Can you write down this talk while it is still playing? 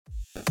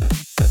Game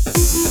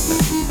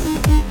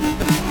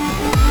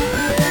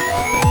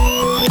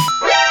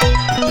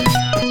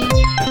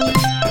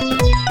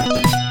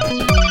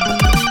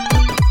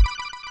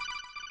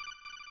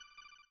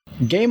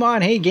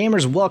on, hey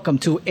gamers, welcome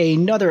to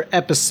another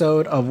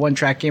episode of One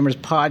Track Gamers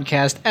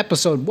Podcast,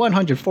 episode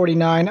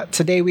 149.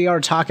 Today we are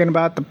talking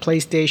about the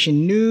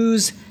PlayStation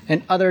news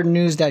and other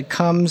news that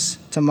comes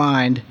to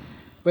mind.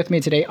 With me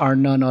today are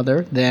none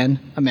other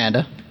than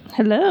Amanda.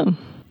 Hello.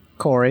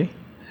 Corey.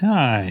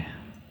 Hi.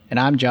 And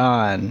I'm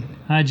John.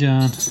 Hi,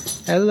 John.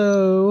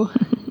 Hello.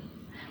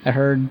 I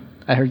heard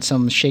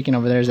some shaking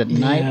over there. Is it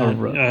night or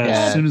Rogue?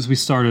 As soon as we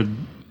started,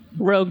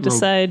 Rogue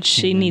decides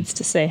she needs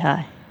to say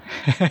hi.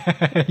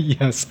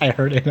 Yes, I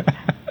heard it.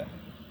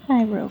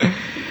 Hi, Rogue.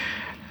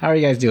 How are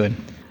you guys doing?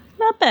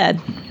 Not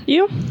bad.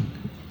 You?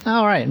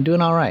 All right, I'm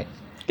doing all right.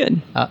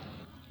 Good.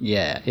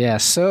 Yeah.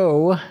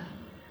 So,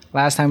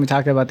 last time we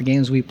talked about the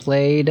games we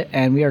played,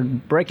 and we are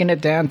breaking it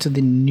down to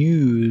the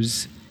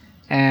news.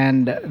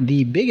 And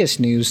the biggest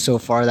news so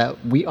far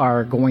that we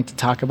are going to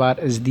talk about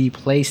is the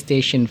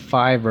PlayStation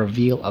 5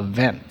 reveal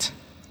event.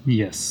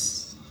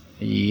 yes.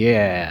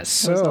 Yeah,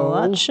 so There's a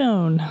lot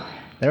shown.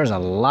 there's a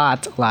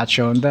lot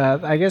shown. We're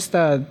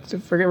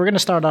going to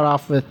start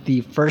off with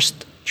the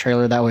first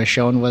trailer that was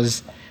shown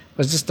was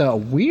just a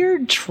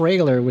weird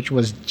trailer, which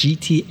was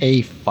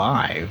GTA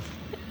 5,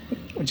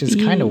 which is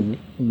kind of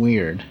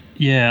weird.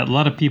 Yeah, a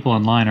lot of people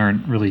online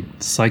aren't really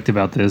psyched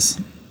about this.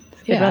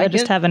 They'd rather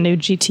just have a new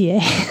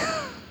GTA.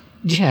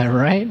 Yeah,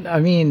 right? I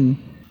mean,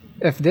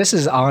 if this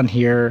is on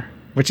here,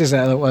 which was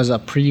a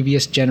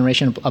previous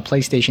generation, a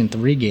PlayStation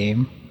 3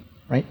 game,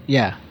 right?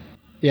 Yeah.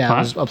 Yeah, it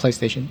was a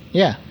PlayStation.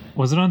 Yeah.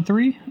 Was it on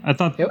 3? I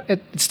thought...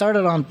 It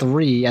started on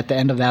 3 at the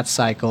end of that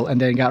cycle, and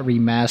then got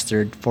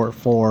remastered for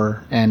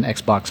 4 and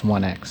Xbox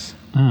One X.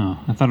 Oh,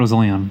 I thought it was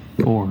only on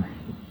 4.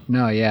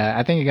 No, yeah,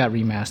 I think it got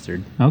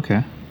remastered.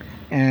 Okay.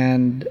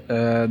 And,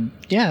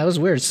 yeah, it was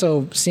weird.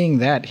 So, seeing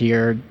that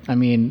here, I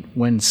mean,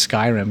 when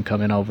Skyrim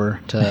coming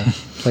over to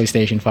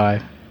PlayStation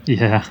 5?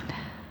 Yeah.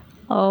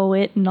 Oh,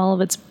 it and all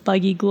of its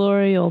buggy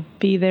glory will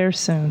be there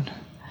soon.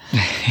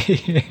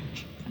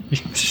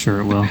 Sure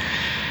it will.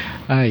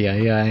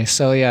 Yeah.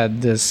 So, yeah,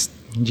 this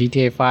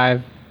GTA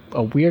 5,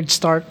 a weird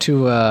start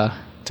to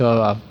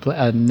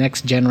a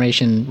next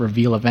generation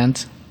reveal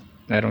event.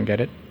 I don't get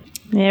it.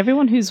 Yeah,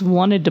 everyone who's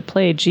wanted to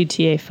play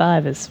GTA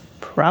 5 has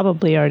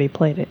probably already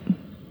played it.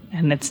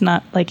 And it's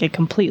not like a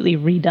completely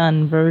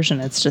redone version,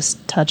 it's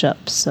just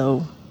touch-ups.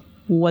 So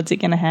what's it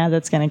going to have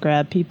that's going to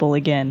grab people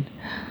again?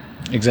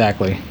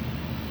 Exactly.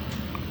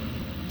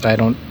 I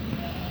don't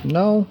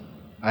know.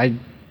 I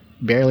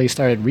barely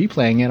started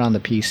replaying it on the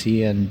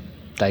PC and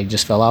I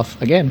just fell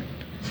off again.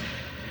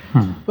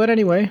 But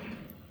anyway,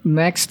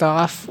 next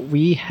off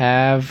we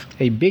have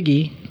a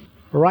biggie,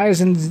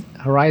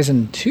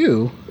 Horizon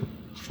 2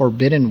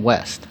 Forbidden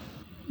West.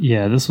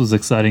 Yeah, this was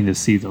exciting to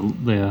see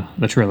the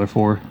trailer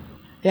for.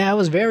 Yeah, it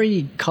was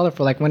very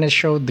colorful. Like when it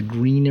showed the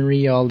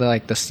greenery, all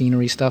the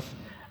scenery stuff,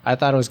 I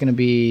thought it was going to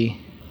be...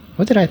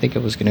 What did I think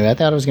it was going to be? I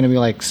thought it was going to be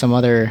like some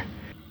other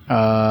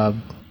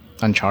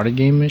Uncharted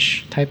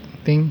game-ish type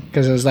thing.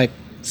 Because it was like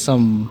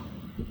some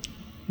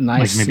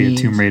nice Like maybe scenes.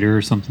 a Tomb Raider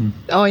or something.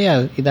 Oh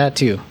yeah, that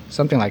too.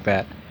 Something like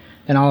that.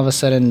 And all of a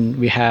sudden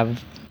we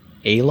have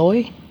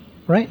Aloy,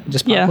 right?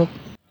 Just pop Yeah. up.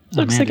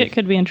 Looks like Mandy. it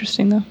could be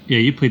interesting, though. Yeah,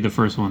 you played the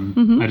first one.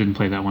 I didn't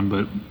play that one,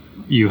 but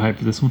you hyped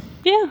for this one?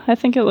 Yeah, I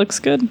think it looks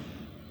good.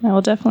 I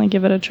will definitely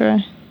give it a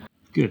try.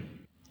 Good.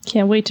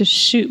 Can't wait to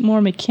shoot more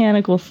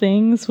mechanical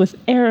things with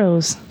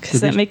arrows,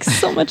 because that makes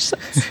so much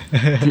sense.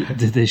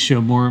 Did they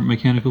show more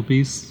mechanical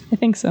piece? I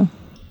think so.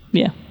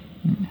 Yeah.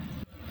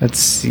 Let's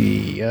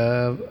see.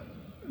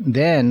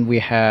 Then we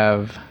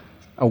have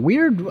a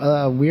weird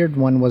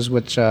one was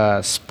with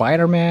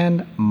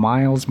Spider-Man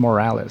Miles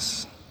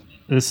Morales.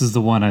 This is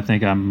the one I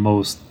think I'm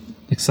most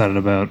excited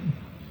about.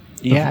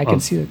 Yeah, I can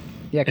see it.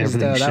 Yeah, because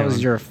everything that was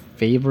shown. your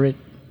favorite,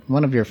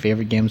 one of your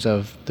favorite games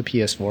of the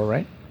PS4,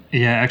 right?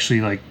 Yeah,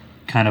 actually, like,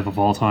 kind of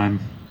all time.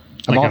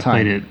 Of all I've time.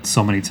 played it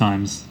so many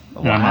times.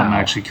 And I'm Wow.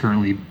 actually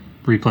currently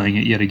replaying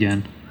it yet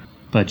again.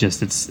 But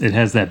just it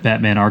has that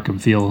Batman Arkham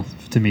feel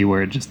to me,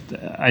 where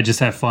I just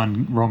have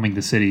fun roaming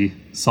the city,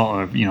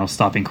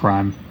 stopping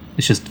crime.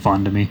 It's just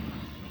fun to me.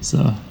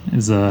 So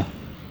it's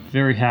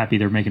very happy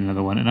they're making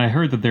another one. And I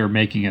heard that they're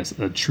making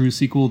a true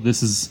sequel.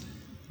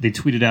 They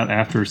tweeted out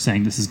after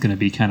saying this is going to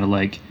be kind of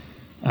like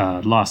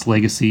Lost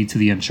Legacy to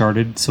the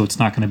Uncharted. So it's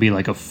not going to be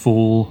like a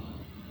full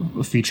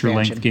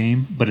feature-length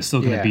game, but it's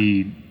still going to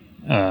be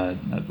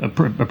a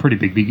pretty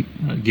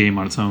big game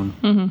on its own.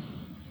 Mm-hmm.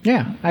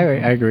 Yeah, I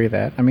agree with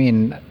that. I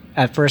mean,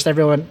 at first they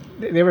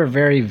were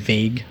very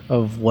vague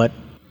of what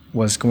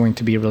was going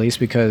to be released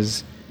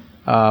because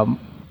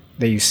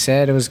they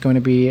said it was going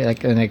to be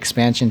like an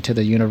expansion to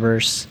the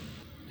universe,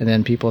 and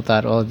then people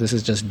thought, oh, this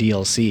is just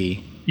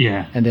DLC.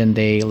 Yeah. And then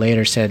they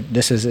later said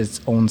this is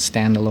its own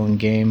standalone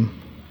game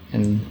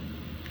and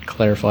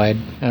clarified.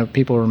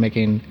 People were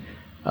making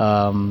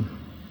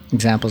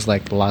examples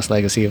like The Lost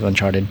Legacy of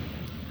Uncharted.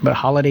 But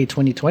Holiday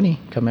 2020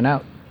 coming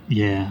out.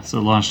 Yeah,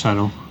 so launch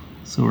title.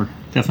 So we're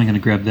definitely going to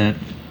grab that.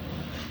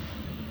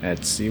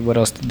 Let's see, what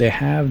else did they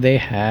have? They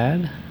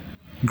had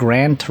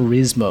Gran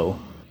Turismo,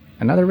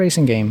 another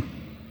racing game.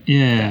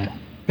 Yeah.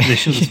 They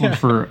showed this one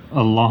for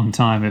a long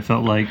time. It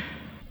felt like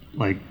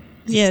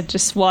Yeah,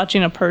 just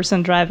watching a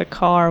person drive a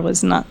car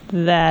was not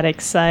that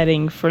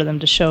exciting for them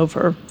to show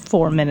for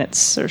 4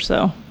 minutes or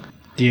so.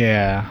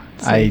 Yeah,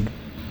 I'm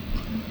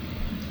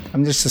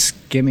just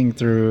skimming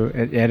through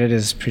it, and it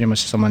is pretty much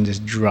someone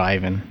just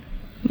driving.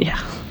 Yeah.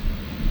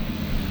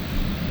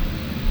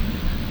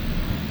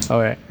 All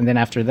right, and then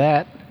after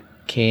that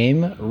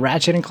came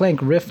Ratchet and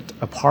Clank Rift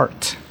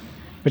Apart,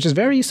 which is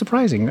very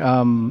surprising.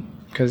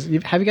 Because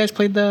have you guys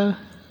played the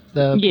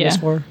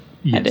PS4?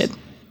 yes. I did.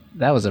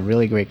 That was a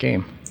really great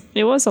game.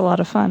 It was a lot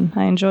of fun.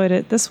 I enjoyed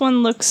it. This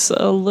one looks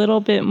a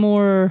little bit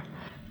more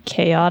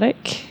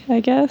chaotic, I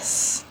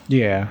guess.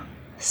 Yeah.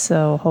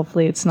 So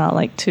hopefully it's not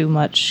like too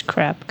much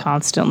crap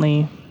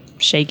constantly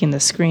shaking the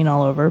screen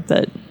all over,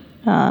 but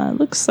it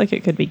looks like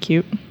it could be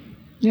cute.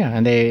 Yeah,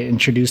 and they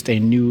introduced a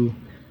new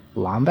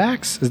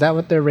Lombax. Is that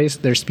what their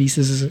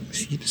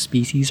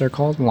species are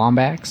called?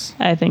 Lombax?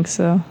 I think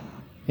so,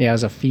 Yeah, it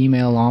was a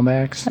female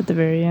Lombax. at the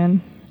very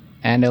end.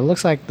 And it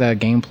looks like the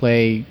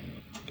gameplay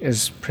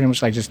is pretty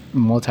much like just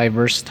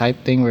multiverse type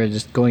thing where you're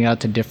just going out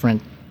to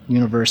different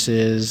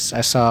universes.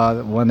 I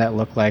saw one that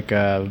looked like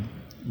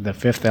the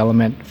Fifth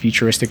Element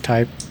futuristic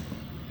type.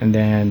 And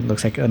then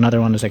looks like another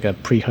one is like a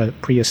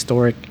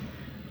prehistoric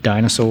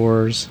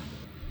dinosaurs.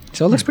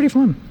 So it looks pretty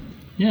fun.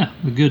 Yeah,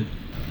 we're good.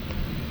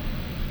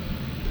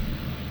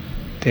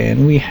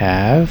 Then we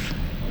have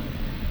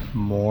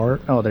more.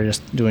 Oh, they're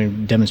just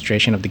doing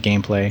demonstration of the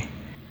gameplay.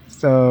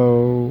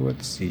 So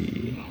let's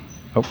see.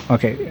 Oh,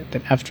 okay.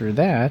 Then after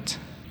that,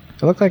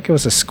 it looked like it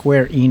was a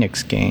Square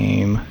Enix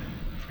game.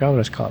 I forgot what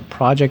it's called.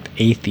 Project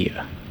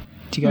Athia.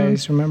 Do you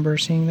guys remember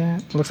seeing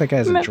that? It looks like it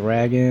has a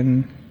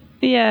dragon.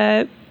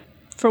 Yeah,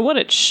 for what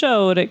it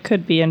showed, it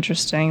could be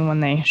interesting when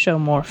they show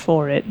more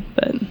for it,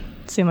 but it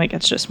seemed like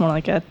it's just more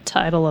like a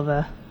title of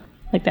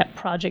like that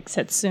Project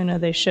Setsuna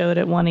they showed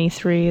at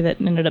 1E3 that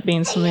ended up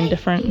being something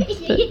different. But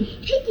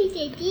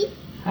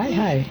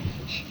Hi.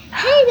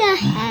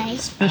 Hi.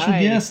 Special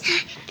Hi. guest.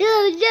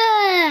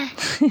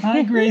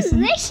 Hi,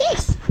 Grayson.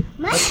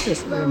 What's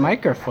this? The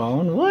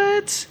microphone?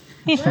 What?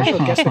 Special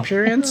guest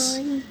appearance?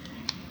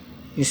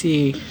 You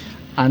see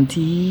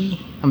Auntie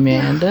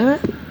Amanda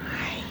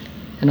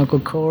and Uncle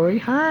Corey.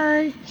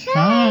 Hi.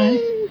 Hi.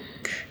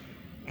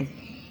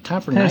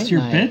 Time for Past your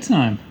night-night.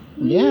 bedtime.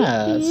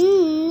 Yeah.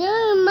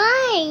 No,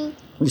 mine.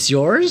 It's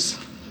yours?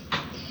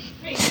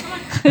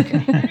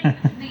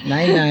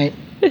 Night-night.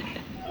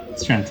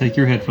 He's trying to take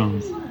your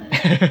headphones.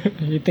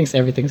 He thinks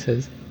everything's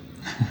his.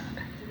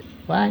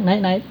 Bye.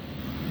 Night-night.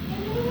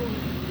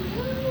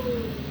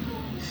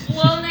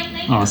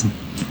 Awesome.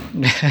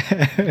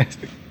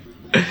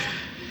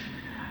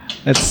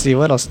 Let's see,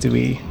 what else do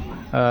we...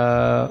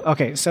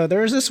 okay, so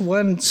there's this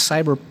one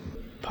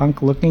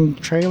cyberpunk-looking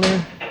trailer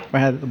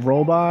where it had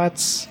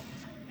robots,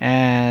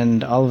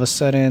 and all of a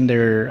sudden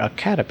a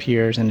cat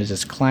appears and is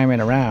just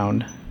climbing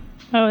around.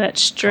 oh, that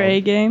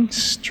Stray game.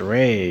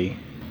 Stray.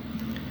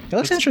 It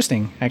looks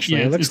interesting, actually.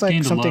 yeah, It looks it's like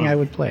gained a something lot of- I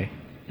would play.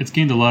 It's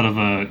gained a lot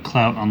of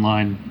clout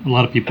online. A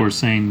lot of people are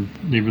saying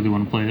they really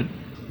want to play it.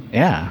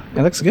 Yeah,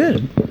 it looks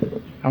good.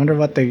 I wonder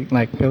what they...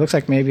 like. It looks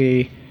like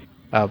maybe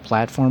a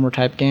platformer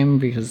type game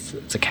because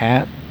it's a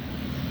cat.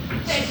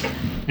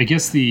 I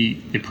guess the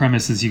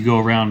premise is you go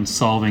around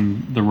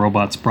solving the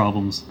robot's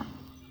problems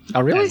Oh,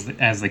 really?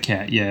 as the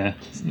cat. Yeah,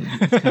 it's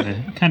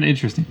kind of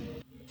interesting.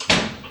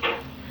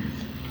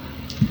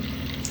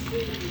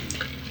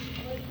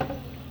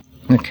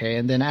 Okay,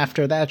 and then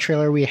after that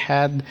trailer, we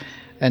had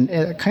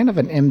kind of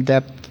an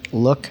in-depth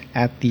look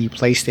at the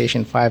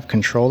PlayStation 5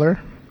 controller,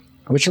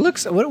 which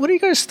looks. What are you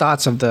guys'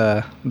 thoughts of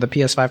the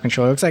PS5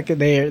 controller? It looks like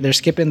they're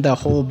skipping the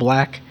whole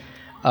black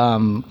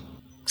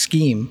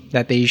scheme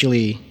that they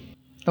usually.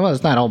 Well,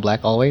 it's not all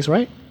black always,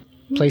 right?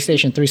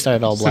 PlayStation 3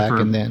 started all Except black,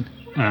 for- and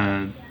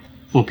then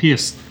Well,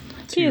 PS.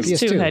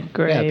 PS2 had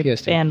gray Yeah,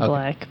 PS2. and Okay.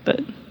 black, but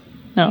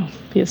no,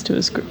 PS2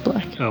 is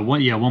black.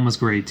 One was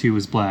gray, 2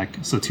 was black.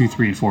 So 2,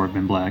 3, and 4 have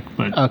been black.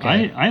 But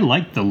Okay. I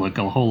like the look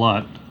a whole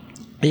lot.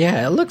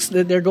 yeah, it looks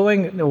they're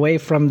going away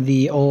from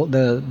the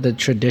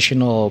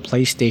traditional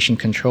PlayStation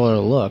controller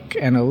look,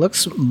 and it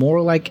looks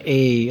more like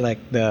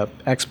the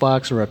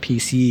Xbox or a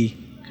PC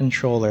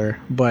controller,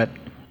 but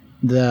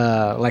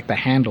the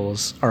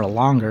handles are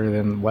longer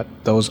than what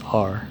those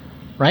are,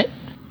 right?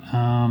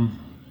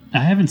 I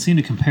haven't seen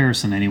a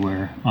comparison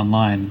anywhere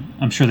online.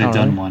 I'm sure they've Oh,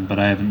 done really? one, but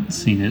I haven't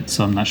seen it,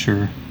 so I'm not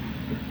sure.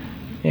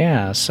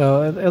 Yeah,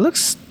 so it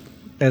looks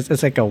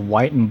it's like a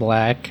white and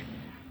black.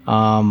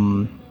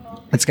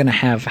 It's gonna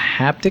have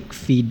haptic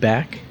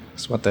feedback.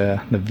 That's what the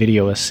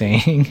video is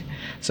saying.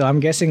 So I'm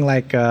guessing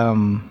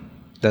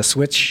the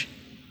Switch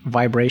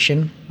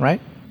vibration, right?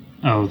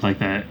 Oh, like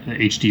that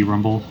HD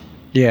Rumble.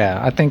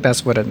 Yeah, I think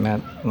that's what it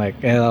meant.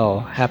 Like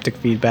haptic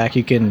feedback.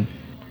 You can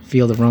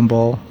feel the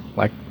rumble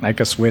like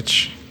a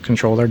Switch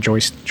controller,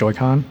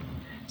 Joy-Con.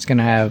 It's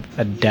gonna have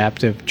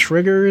adaptive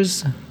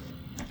triggers.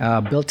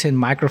 built-in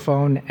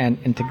microphone and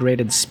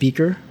integrated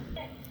speaker.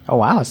 Oh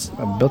wow, it's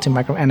a built-in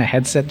microphone and a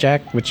headset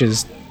jack, which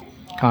is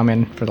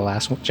common for the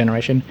last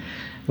generation,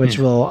 which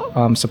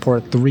will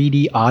support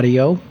 3D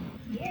audio.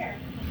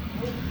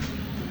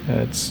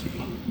 Let's see.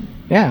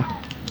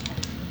 Yeah.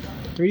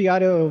 3D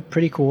audio,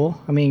 pretty cool.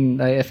 I mean,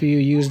 if you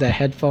use the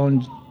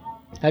headphone...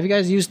 Have you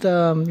guys used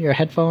your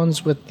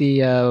headphones with the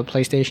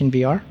PlayStation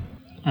VR?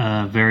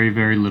 Very,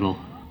 very little.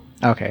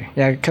 Okay.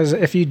 Yeah, because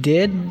if you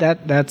did,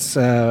 that's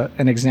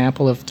an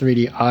example of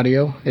 3D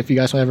audio, if you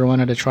guys ever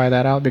wanted to try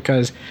that out,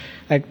 because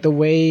like the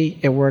way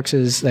it works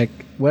is like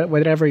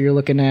whatever you're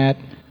looking at,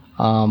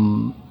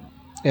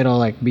 it'll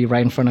like be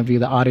right in front of you.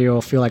 The audio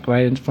will feel like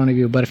right in front of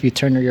you, but if you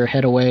turn your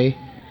head away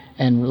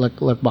and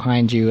look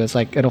behind you, it's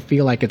like it'll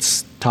feel like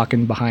it's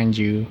talking behind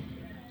you.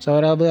 So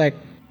it'll be like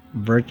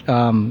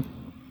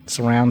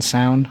surround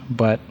sound,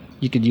 but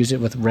you could use it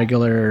with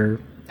regular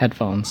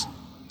headphones.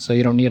 So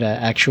you don't need an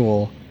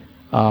actual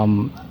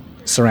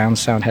surround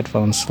sound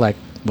headphones like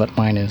what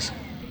mine is.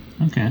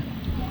 Okay.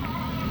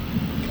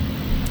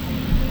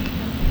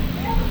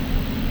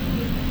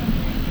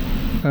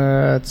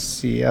 Let's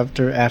see.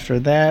 After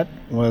that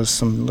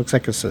was looks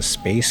like it's a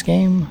space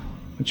game,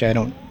 which I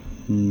don't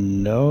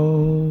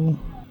know.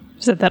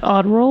 Is it that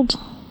Oddworld?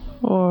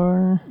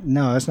 Or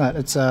No, it's not.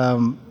 It's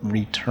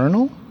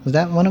Returnal. Is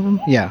that one of them?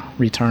 Yeah,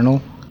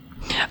 Returnal.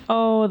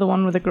 oh, the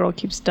one where the girl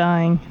keeps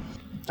dying.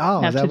 Oh,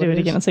 I have is that to do what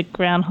it again. It's like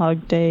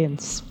Groundhog Day in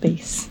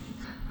space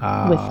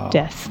with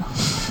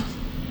death.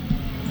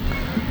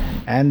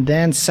 And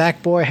then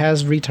Sackboy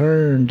has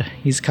returned.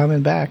 He's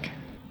coming back.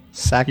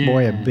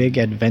 Sackboy, a Yeah. big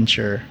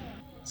adventure.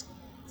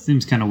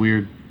 Seems kind of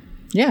weird.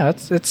 Yeah,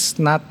 it's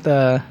not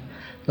the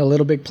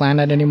Little Big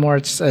Planet anymore.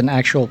 It's an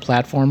actual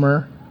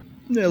platformer.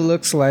 It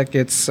looks like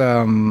it's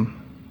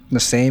the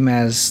same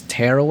as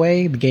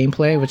Tearaway, the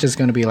gameplay, which is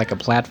going to be like a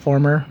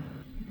platformer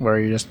where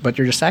you're just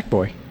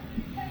Sackboy.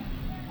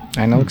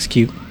 And it looks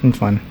cute and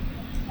fun.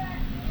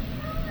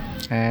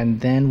 And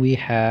then we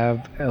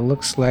have, it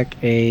looks like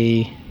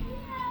a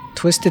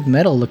Twisted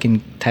Metal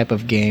looking type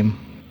of game.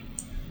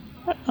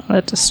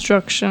 That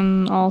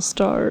Destruction All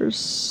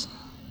Stars.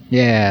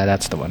 Yeah,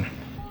 that's the one.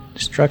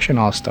 Destruction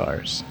All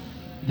Stars.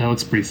 That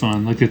looks pretty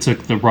fun. Like they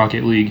took the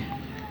Rocket League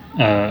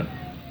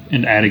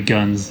and added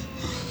guns.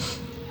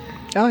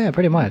 Oh yeah,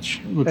 pretty much.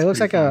 It looks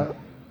like pretty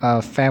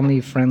a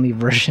family-friendly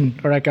version,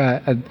 or like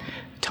a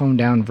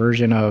toned-down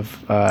version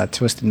of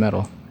Twisted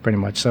Metal, pretty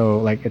much. So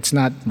like, it's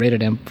not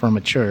rated M for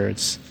mature.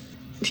 It's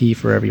T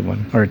for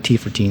everyone, or T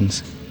for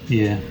teens.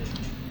 Yeah.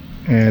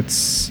 Let's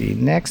see.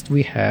 Next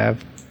we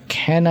have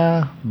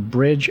Kenna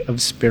Bridge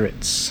of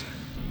Spirits.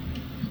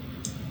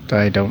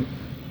 I don't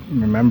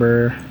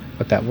remember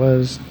what that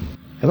was.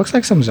 It looks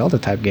like some Zelda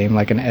type game,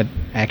 like an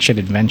action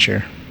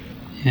adventure.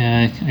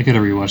 Yeah, I gotta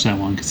rewatch that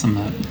one because I'm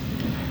not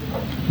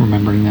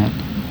remembering that.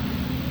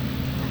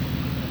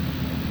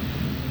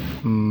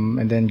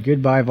 And then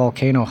Goodbye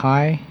Volcano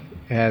High.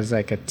 It has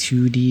like a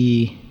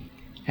 2D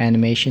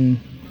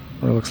animation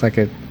where it looks like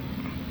a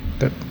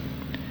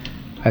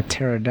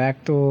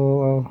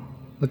pterodactyl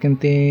looking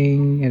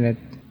thing and a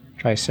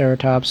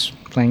triceratops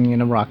playing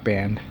in a rock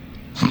band.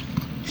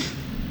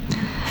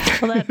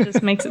 Well, that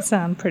just makes it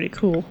sound pretty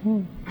cool.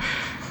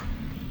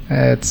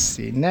 Let's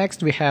see.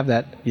 Next we have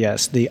the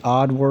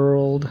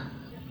Oddworld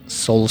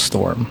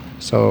Soulstorm.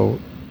 So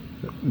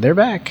they're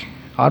back.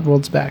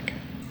 Oddworld's back.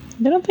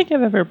 I don't think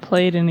I've ever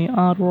played any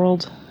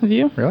Oddworld. Have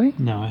you? Really?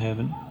 No, I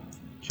haven't.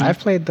 I've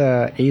played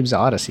the Abe's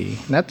Odyssey.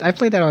 I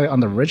played that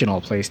on the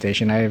original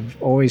PlayStation.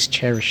 I've always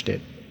cherished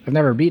it. I've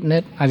never beaten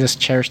it. I just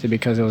cherished it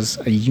because it was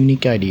a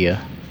unique idea.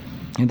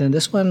 And then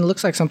this one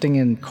looks like something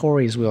in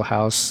Corey's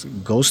wheelhouse,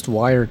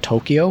 Ghostwire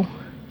Tokyo.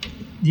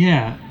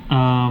 Yeah.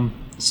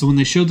 So when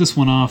they showed this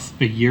one off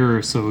a year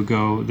or so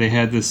ago, they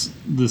had this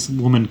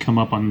woman come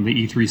up on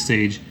the E3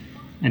 stage,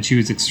 and she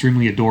was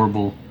extremely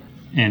adorable,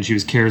 and she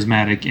was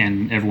charismatic,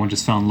 and everyone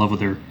just fell in love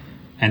with her.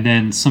 And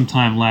then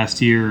sometime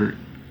last year,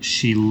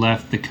 she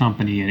left the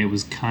company, and it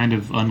was kind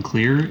of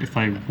unclear if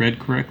I read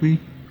correctly.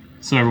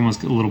 So everyone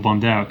was a little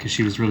bummed out because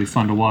she was really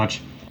fun to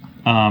watch.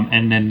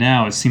 And then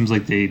now it seems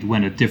like they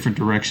went a different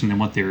direction than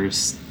what they were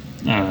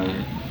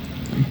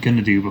going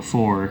to do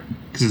before,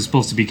 because it's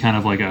supposed to be kind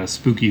of like a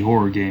spooky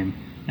horror game.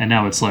 And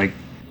now it's like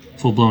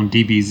full-blown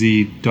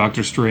DBZ,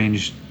 Doctor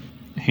Strange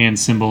hand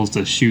symbols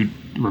to shoot,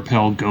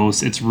 repel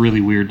ghosts. It's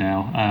really weird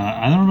now.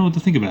 I don't know what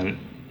to think about it.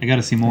 I got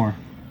to see more.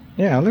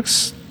 Yeah, it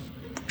looks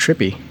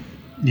trippy.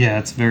 Yeah,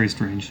 it's very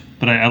strange.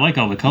 But I like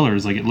all the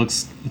colors. Like,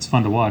 it's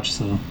fun to watch,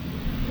 so...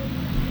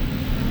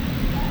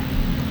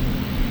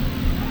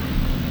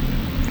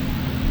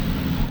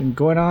 And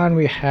going on,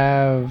 we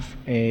have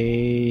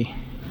a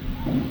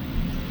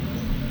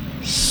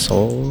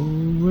Soul.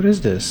 What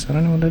is this? I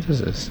don't know what this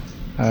is.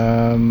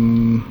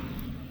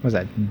 What was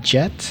that?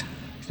 Jet?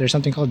 Is there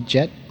something called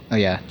Jet? Oh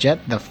yeah, Jet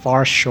the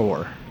Far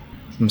Shore.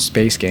 Some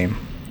space game.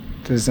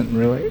 It isn't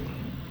really.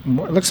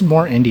 It looks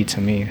more indie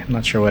to me. I'm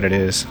not sure what it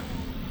is.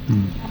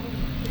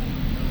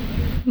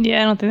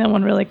 Yeah, I don't think that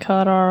one really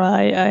caught our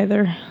eye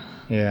either.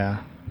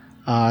 Yeah.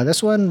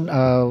 This one,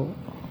 I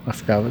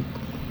forgot.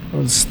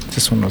 What was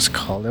this one was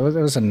called? It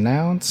was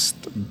announced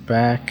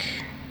back.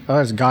 Oh, it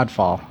was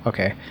Godfall.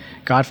 Okay,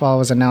 Godfall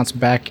was announced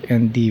back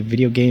in the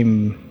Video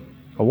Game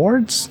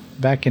Awards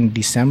back in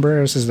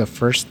December. This is the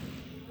first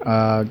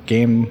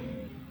game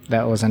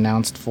that was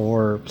announced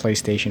for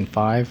PlayStation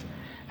 5,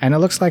 and it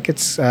looks like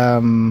it's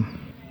some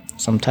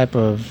type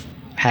of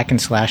hack and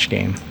slash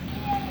game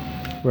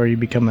where you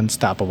become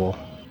unstoppable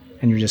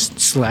and you're just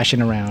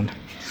slashing around.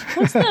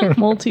 What's that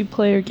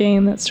multiplayer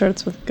game that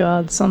starts with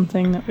God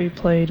something that we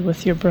played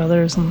with your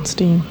brothers on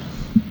Steam?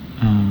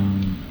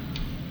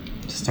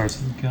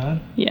 Starts with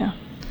God? Yeah.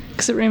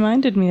 Because it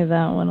reminded me of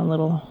that one a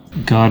little.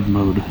 God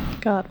mode.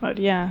 God mode,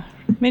 yeah.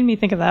 Made me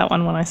think of that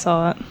one when I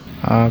saw it.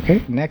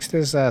 Okay, next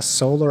is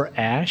Solar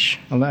Ash,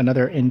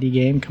 another indie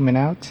game coming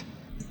out.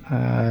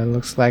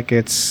 Looks like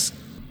it's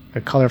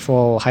a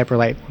colorful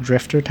Hyperlight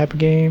Drifter type of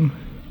game.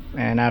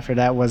 And after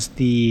that was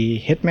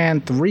the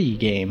Hitman 3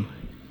 game,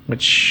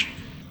 which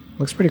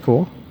looks pretty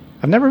cool.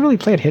 I've never really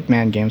played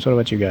Hitman games. What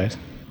about you guys?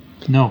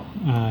 No,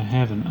 I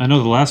haven't. I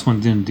know the last one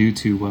didn't do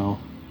too well,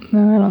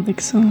 No, I don't think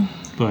so.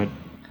 but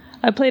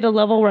I played a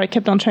level where I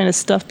kept on trying to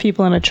stuff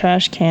people in a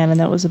trash can, and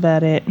that was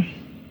about it.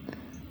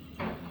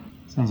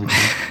 sounds like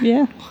fun.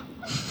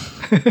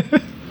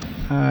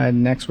 Yeah.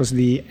 Next was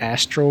the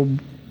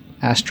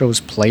Astro's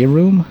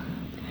Playroom.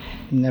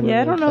 Never Yeah, I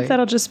really don't know if played.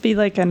 that'll just be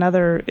like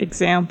another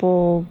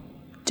example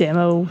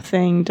demo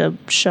thing to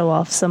show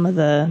off some of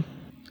the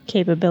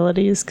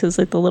capabilities, because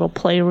like the little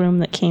playroom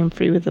that came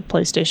free with the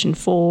PlayStation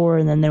 4,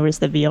 and then there was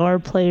the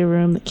VR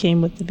playroom that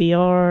came with the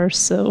VR,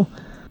 so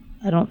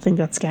I don't think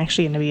that's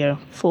actually going to be a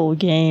full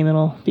game.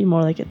 It'll be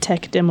more like a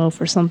tech demo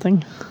for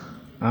something.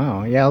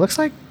 Oh, yeah, it looks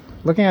like,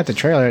 looking at the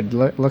trailer, it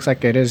looks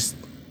like it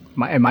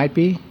might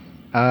be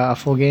a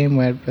full game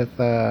with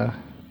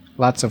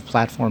lots of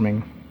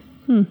platforming.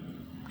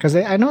 Because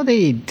I know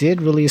they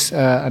did release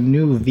a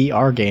new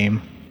VR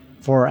game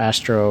for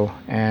Astro,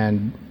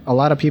 and a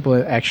lot of people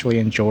actually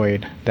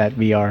enjoyed that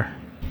VR.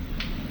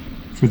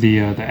 For the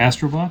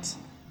Astrobots?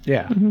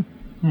 Yeah.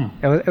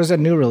 It was a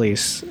new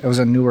release. It was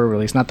a newer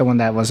release, not the one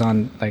that was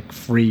on like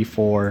free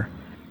for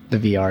the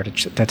VR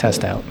to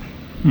test out.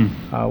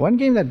 One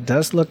game that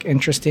does look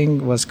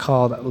interesting was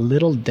called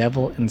Little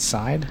Devil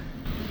Inside.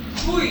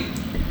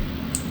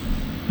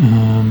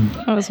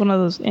 That was one of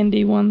those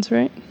indie ones,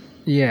 right?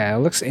 Yeah, it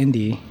looks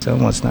indie.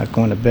 Someone's not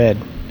going to bed.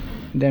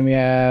 Then we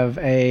have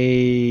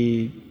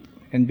a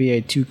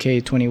NBA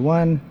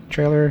 2K21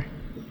 trailer.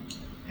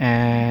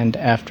 And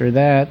after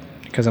that,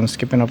 because I'm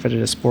skipping over to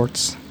the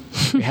sports,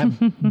 we have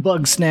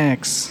Bug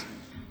Snacks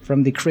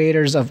from the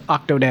creators of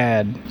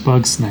Octodad.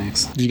 Bug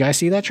Snacks. Did you guys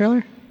see that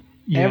trailer?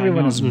 Yeah,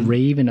 Everyone no, is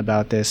raving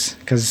about this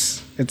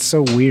because it's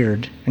so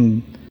weird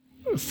and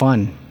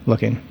fun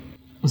looking.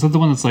 Was that the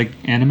one that's like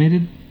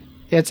animated?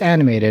 It's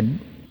animated.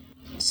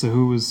 So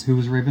who was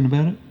raving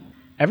about it?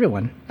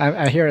 Everyone.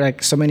 I hear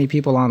like so many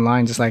people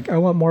online just like, I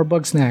want more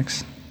Bug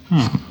Snacks.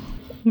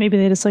 Maybe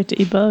they just like to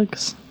eat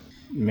bugs.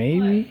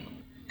 Maybe.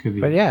 Could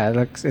be. But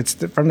yeah, it's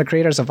from the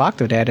creators of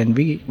Octodad, and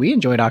we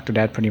enjoyed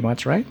Octodad pretty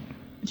much, right?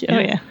 Oh,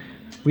 yeah.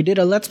 We We did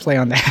a Let's Play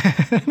on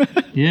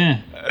that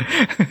Yeah.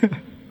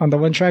 on the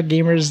One Track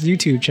Gamers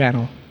YouTube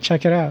channel.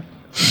 Check it out.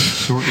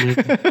 Short-lived.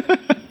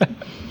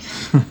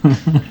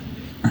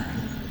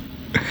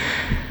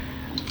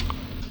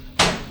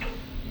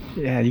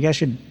 Yeah, you guys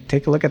should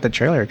take a look at the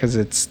trailer because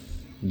it's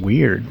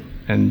weird,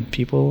 and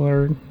people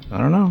are, I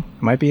don't know,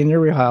 might be in your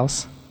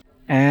wheelhouse.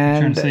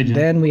 And trying to say, Jen?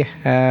 then we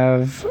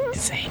have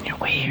Saying you're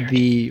weird.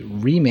 the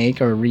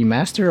remake or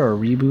remaster or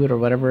reboot or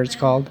whatever it's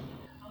called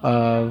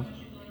of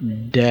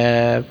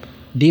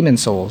Demon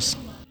Souls.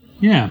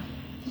 Yeah.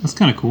 That's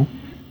kind of cool.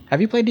 Have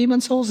you played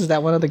Demon Souls? Is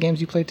that one of the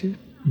games you played too?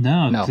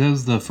 No, No. that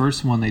was the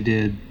first one they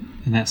did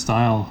in that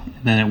style.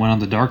 And then it went on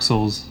to Dark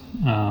Souls.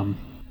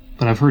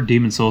 But I've heard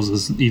Demon Souls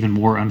is even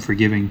more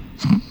unforgiving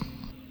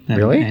than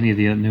Really? any of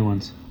the new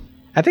ones.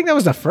 I think that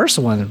was the first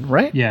one,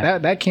 right? Yeah.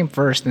 That came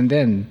first, and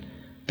then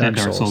Then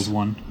Dark Souls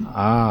 1.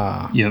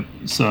 Ah. Yep.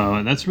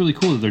 So that's really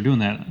cool that they're doing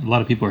that. A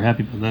lot of people are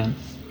happy with that.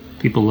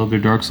 People love their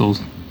Dark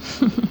Souls.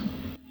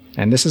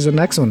 And this is the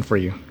next one for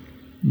you.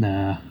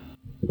 Nah.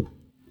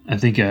 I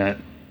think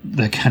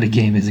that kind of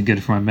game isn't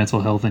good for my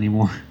mental health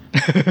anymore.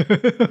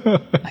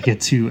 I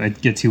get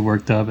too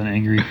worked up and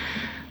angry.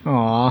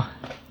 Aw.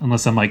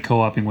 Unless I'm like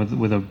co-oping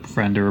with a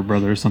friend or a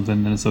brother or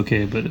something, then it's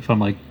okay. But if I'm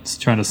like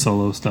trying to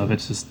solo stuff,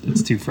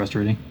 it's too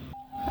frustrating.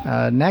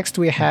 Next,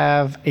 we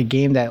have a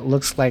game that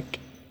looks like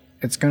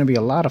it's going to be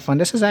a lot of fun.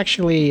 This is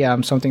actually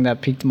something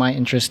that piqued my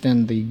interest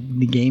in the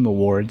Game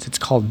Awards. It's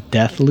called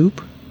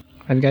Deathloop.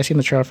 Have you guys seen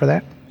the trailer for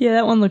that? Yeah,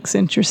 that one looks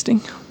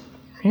interesting.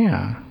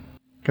 Yeah.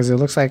 Because it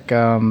looks like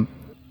kind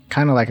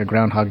of like a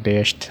Groundhog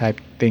Day-ish type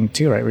thing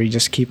too, right? Where you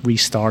just keep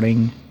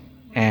restarting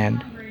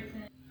and...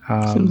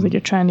 Seems like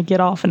you're trying to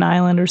get off an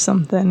island or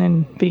something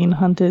and being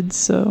hunted,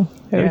 so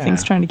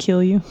everything's Yeah. trying to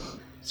kill you.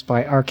 It's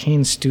by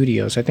Arcane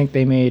Studios. I think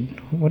they made...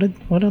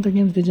 What other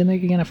games did you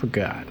make again? I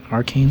forgot.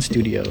 Arcane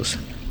Studios.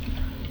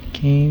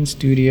 Arcane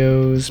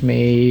Studios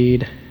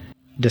made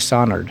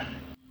Dishonored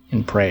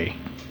and Prey.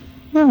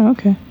 Oh,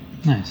 okay.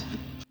 Nice.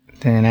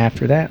 Then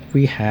after that,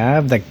 we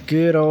have the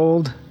good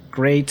old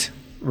great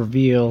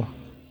reveal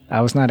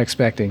I was not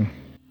expecting,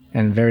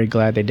 and very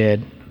glad they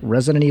did.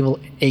 Resident Evil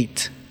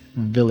 8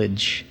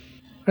 Village.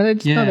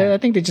 No, I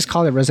think they just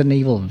call it Resident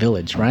Evil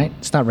Village, right?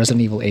 It's not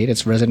Resident Evil 8,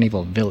 it's Resident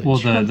Evil Village.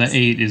 Well, the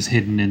 8 is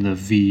hidden in the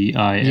VIL.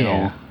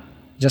 Yeah.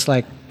 Just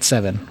like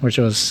 7, which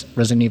was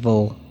Resident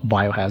Evil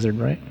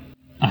Biohazard, right?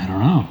 I don't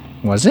know.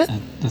 Was it?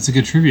 That's a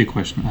good trivia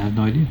question. I have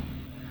no idea.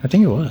 I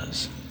think it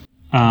was.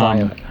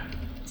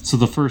 So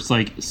the first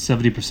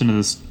 70% of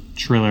this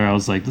trailer, I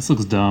was like, this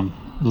looks dumb.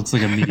 It looks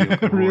like a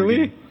mediocre horror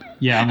game.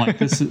 Yeah, I'm like,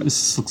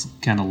 this looks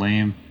kind of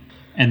lame.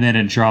 And then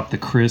it dropped the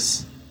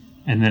Chris,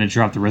 and then it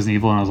dropped the Resident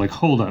Evil, and I was like,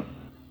 hold up.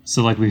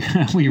 So we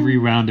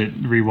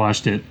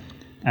rewatched it,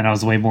 and I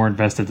was way more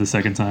invested the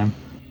second time.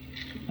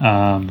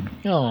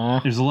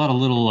 There's a lot of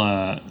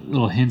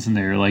little hints in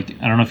there. I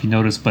don't know if you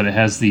noticed, but it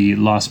has the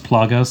Las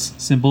Plagas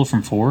symbol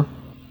from 4.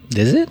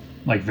 Is it?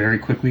 Very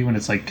quickly when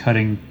it's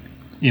cutting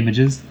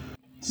images.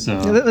 So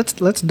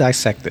let's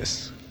dissect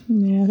this.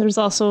 Yeah, there's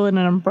also an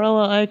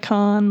umbrella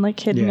icon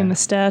hidden in the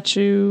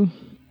statue.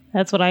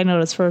 That's what I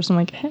noticed first. I'm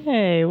like,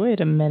 hey, wait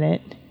a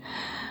minute.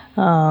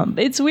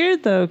 It's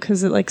weird though,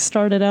 because it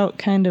started out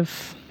kind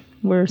of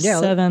where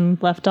 7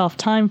 left off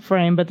time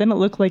frame, but then it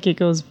looked like it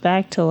goes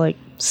back to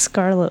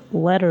Scarlet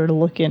Letter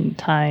looking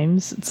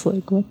times. It's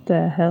like, what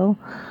the hell?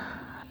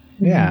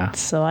 Yeah. And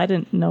so I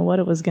didn't know what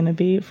it was going to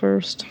be at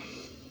first.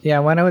 Yeah,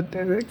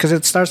 because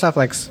it starts off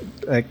like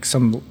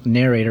some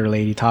narrator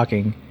lady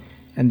talking,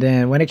 and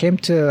then when it came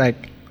to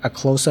a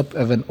close up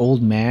of an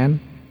old man,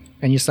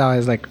 and you saw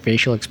his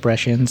facial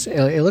expressions,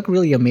 it looked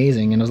really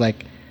amazing, and it was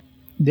like,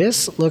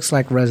 this looks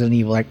like Resident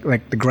Evil,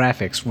 like the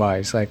graphics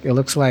wise, it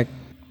looks like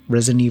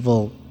Resident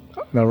Evil,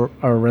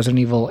 or Resident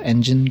Evil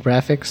engine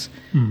graphics,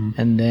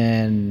 and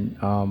then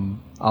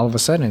all of a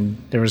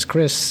sudden there was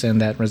Chris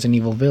and that Resident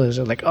Evil Village.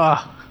 I was like,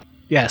 oh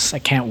yes, I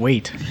can't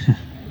wait.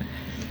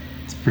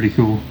 Pretty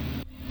cool.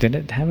 Did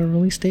it have a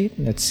release date?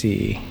 Let's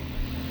see.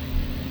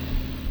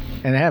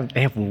 And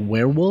they have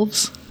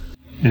werewolves.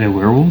 Are they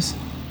werewolves?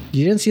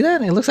 You didn't see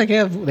that? It looks like they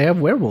have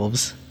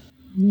werewolves.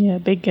 Yeah,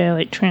 big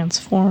guy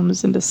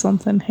transforms into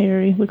something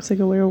hairy. Looks like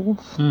a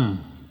werewolf.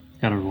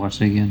 Gotta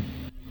watch it again.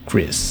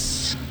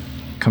 Chris,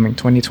 coming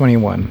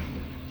 2021.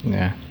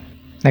 Yeah,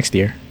 next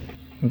year.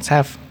 It's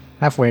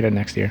halfway to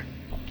next year.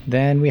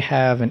 Then we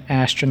have an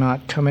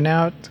astronaut coming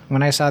out.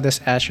 When I saw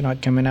this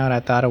astronaut coming out, I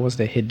thought it was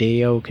the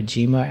Hideo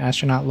Kojima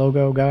astronaut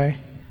logo guy,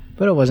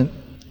 but it wasn't.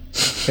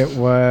 It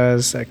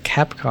was a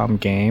Capcom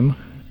game,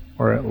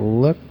 or it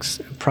looks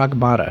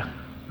Pragmata.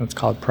 It's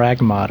called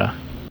Pragmata.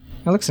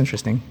 It looks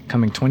interesting.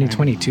 Coming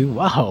 2022.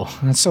 Wow,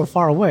 that's so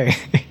far away.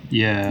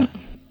 Yeah.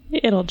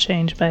 It'll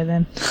change by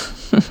then.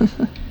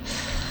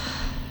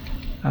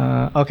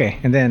 Okay,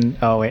 and then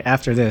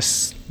after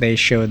this, they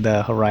showed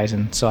the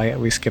Horizon, so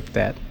we skipped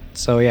that.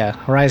 So yeah,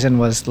 Horizon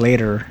was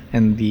later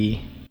in the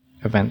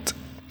event.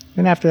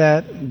 And after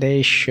that,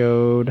 they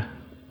showed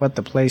what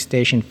the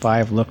PlayStation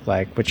 5 looked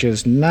like, which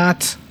is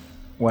not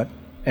what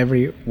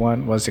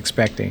everyone was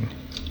expecting.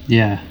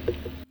 Yeah.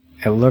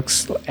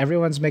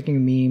 Everyone's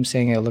making memes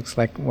saying it looks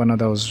like one of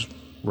those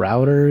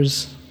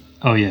routers.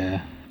 Oh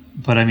yeah.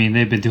 But I mean,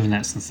 they've been doing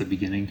that since the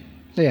beginning.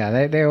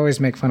 Yeah, they always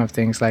make fun of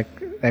things like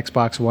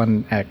Xbox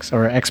One X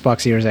or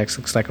Xbox Series X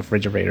looks like a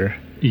refrigerator.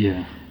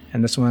 Yeah.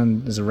 And this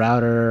one is a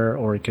router,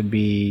 or it could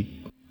be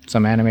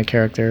some anime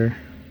character.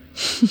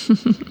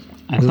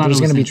 I thought it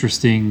was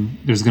interesting.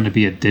 There's going to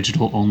be a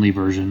digital-only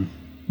version.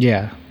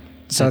 Yeah.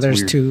 So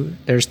That's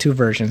there's two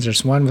versions.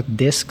 There's one with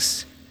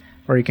discs,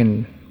 where you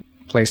can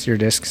place your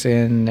discs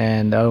in,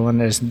 and the other one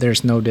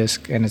there's no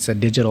disc, and it's a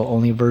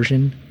digital-only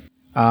version.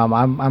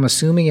 I'm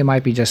assuming it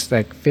might be just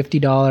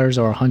 $50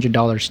 or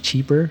 $100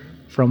 cheaper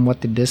from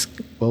what the disc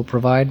will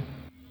provide,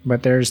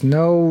 but there's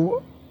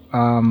no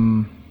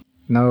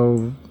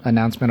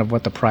announcement of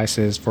what the price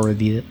is for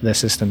the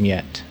system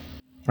yet,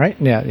 right?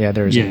 Yeah,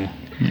 there's. Yeah,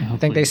 I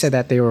think they said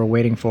that they were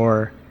waiting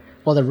for.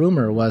 Well, the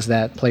rumor was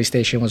that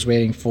PlayStation was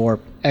waiting for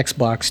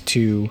Xbox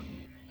to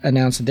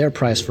announce their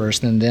price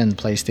first, and then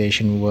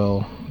PlayStation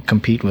will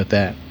compete with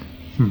that.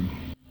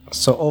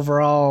 So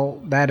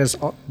overall, that is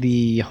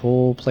the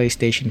whole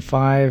PlayStation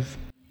 5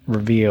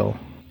 reveal.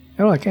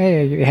 Oh,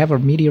 hey, they have a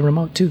media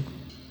remote too.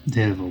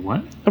 They have a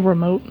what? A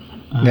remote.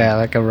 Yeah,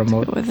 like a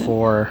remote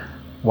for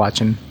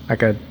watching,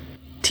 like a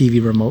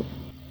TV remote.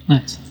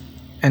 Nice.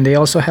 And they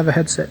also have a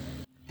headset.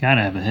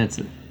 Gotta have a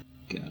headset.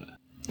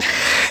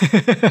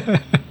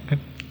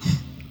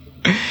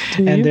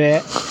 And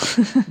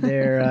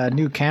their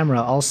new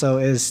camera also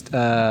is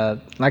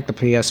like the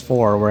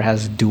PS4, where it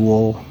has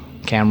dual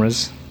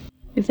cameras.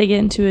 If they get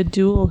into a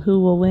duel, who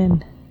will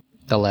win?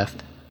 The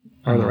left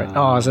or the right?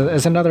 Oh,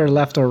 is another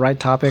left or right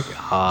topic?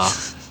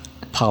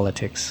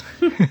 Politics.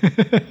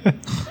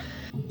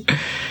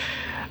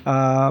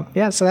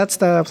 Yeah, so that's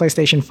the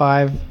PlayStation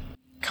 5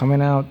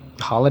 coming out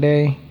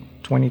holiday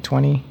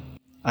 2020.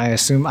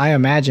 I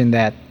imagine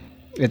that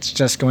it's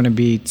just going to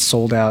be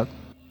sold out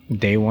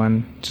day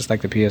one, just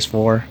like the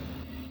PS4.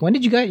 When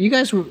did you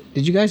guys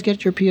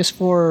get your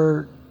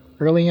PS4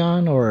 early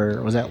on,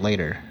 or was that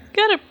later?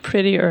 Got it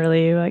pretty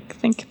early. I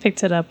think I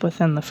picked it up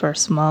within the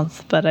first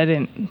month, but I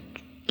didn't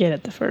get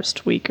it the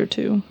first week or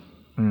two.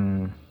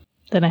 Then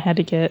I had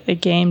to get a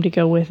game to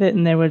go with it,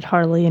 and there were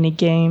hardly any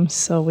games,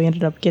 so we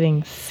ended up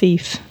getting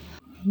Thief.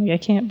 Like, I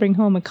can't bring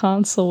home a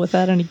console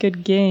without any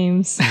good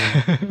games.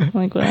 I'm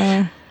like,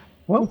 well,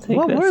 What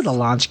were the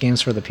launch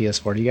games for the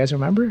PS4? Do you guys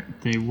remember?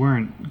 They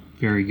weren't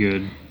very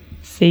good.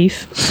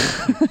 Thief.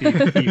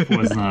 Thief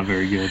was not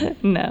very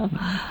good. No.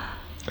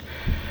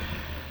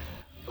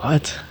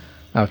 What?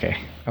 Okay.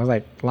 I was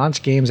like,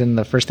 launch games, and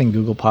the first thing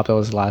Google popped up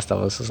was Last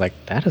of Us. I was like,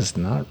 that is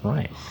not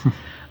right.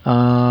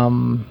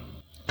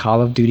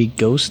 Call of Duty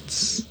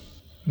Ghosts?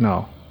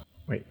 No.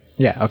 Wait.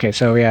 Yeah, okay,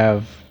 so we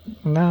have...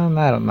 No,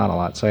 not a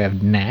lot. So we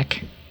have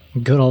Knack.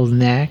 Good old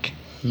Knack.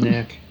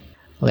 Knack.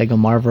 Lego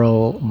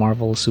Marvel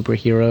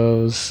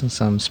Superheroes,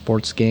 some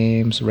sports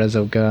games,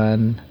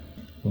 Resogun,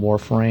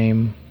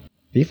 Warframe.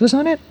 Thief was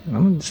on it?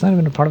 It's not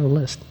even a part of the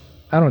list.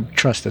 I don't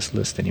trust this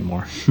list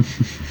anymore.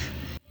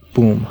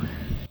 Boom.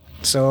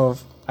 So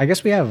I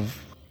guess we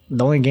have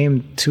the only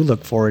game to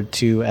look forward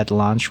to at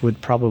launch would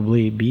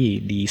probably be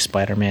the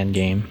Spider-Man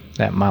game,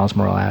 that Miles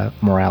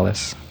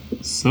Morales.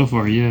 So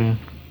far, yeah.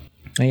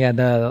 And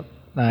yeah,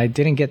 I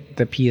didn't get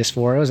the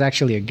PS4. It was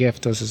actually a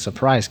gift. It was a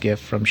surprise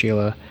gift from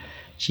Sheila.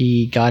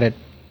 She got it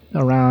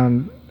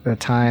around the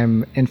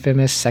time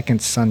Infamous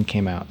Second Son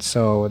came out.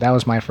 So that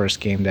was my first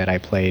game that I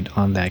played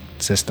on that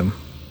system.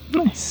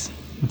 Nice.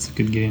 That's a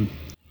good game.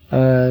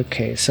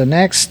 Okay, so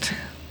next,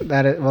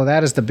 that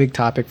is the big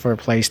topic for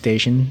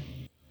PlayStation.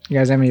 You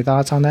guys have any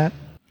thoughts on that?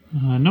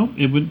 Nope,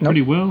 it went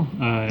pretty well.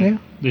 Yeah.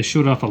 They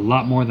showed off a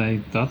lot more than I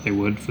thought they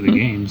would for the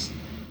games.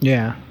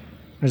 Yeah.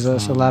 There's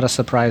a lot of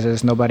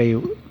surprises.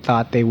 Nobody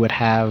thought they would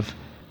have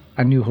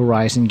a new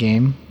Horizon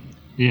game.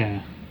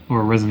 Yeah,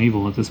 or Resident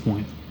Evil at this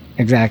point.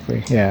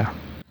 Exactly, yeah.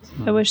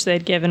 I wish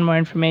they'd given more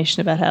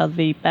information about how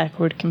the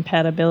backward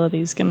compatibility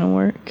is going to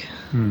work.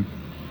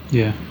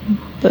 Yeah.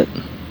 But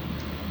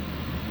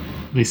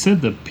they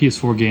said the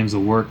PS4 games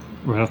will work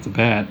right off the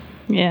bat.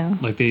 yeah.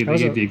 Like they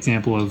gave the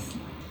example of,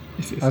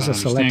 if I was a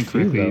select understand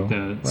few, correctly,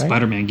 though, the right?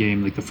 Spider-Man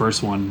game, like the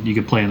first one, you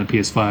could play on the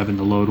PS5 and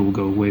the load will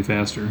go way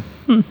faster.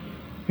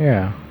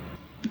 Yeah.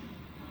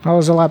 That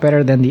was a lot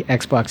better than the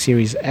Xbox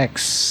Series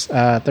X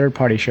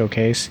third-party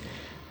showcase,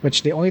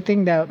 which the only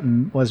thing that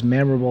was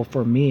memorable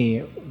for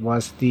me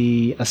was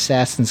the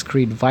Assassin's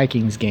Creed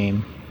Vikings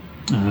game.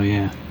 Oh,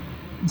 yeah.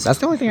 That's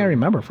the only thing I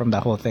remember from the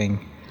whole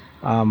thing.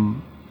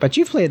 But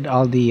you've played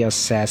all the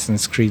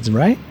Assassin's Creeds,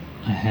 right?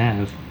 I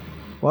have.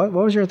 What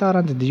was your thought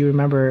on it? Do you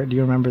remember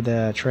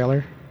the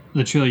trailer?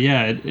 The trailer,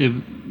 yeah, it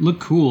looked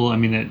cool. I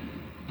mean,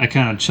 I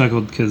kind of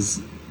chuckled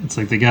because it's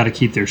like they got to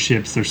keep their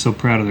ships. They're so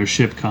proud of their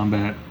ship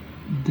combat.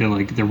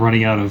 They're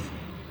running out of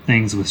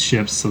things with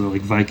ships, so they're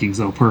like Vikings.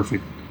 Oh,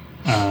 perfect.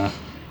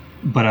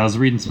 But I was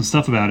reading some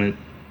stuff about it.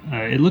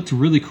 It looked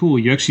really cool.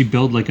 You actually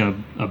build like a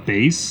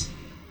base,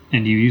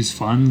 and you use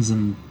funds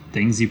and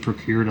things you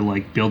procure to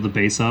like build the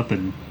base up,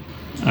 and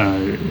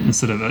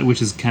instead of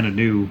which is kind of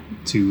new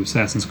to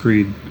Assassin's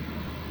Creed.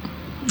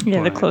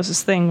 Yeah, the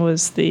closest thing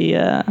was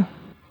the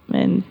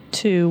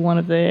into one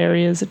of the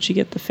areas that you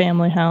get the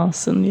family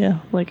house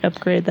and like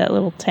upgrade that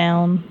little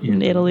town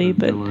in Italy,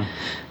 but villa.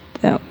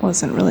 that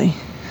wasn't really.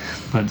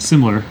 But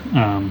similar.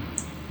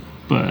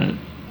 But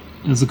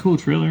it was a cool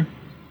trailer.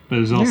 But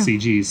it was all Yeah.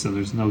 CG, so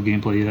there's no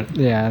gameplay yet.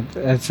 Yeah,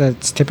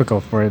 it's typical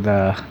for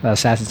the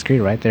Assassin's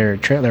Creed, right?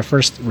 Their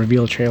first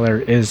reveal trailer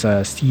is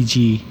a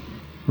CG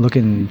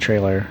looking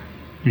trailer,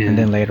 Yeah. and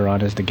then later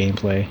on is the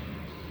gameplay.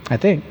 I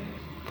think,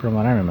 from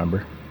what I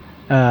remember.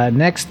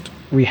 Next,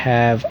 we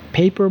have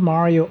Paper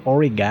Mario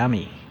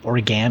Origami.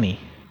 Origami.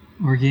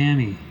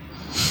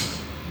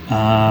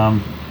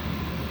 I'm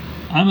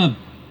a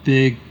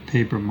big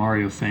Paper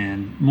Mario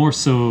fan, more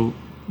so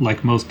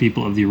like most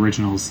people of the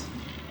originals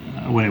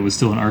when it was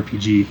still an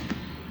RPG.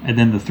 And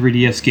then the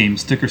 3DS game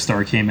Sticker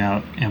Star came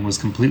out and was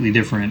completely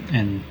different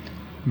and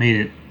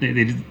made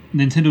it.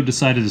 Nintendo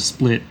decided to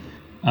split.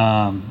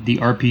 The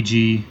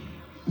RPG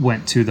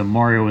went to the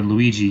Mario and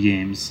Luigi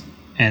games,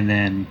 and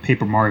then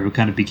Paper Mario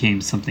kind of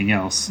became something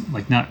else.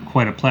 Like not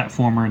quite a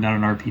platformer, not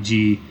an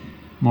RPG,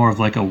 more of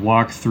like a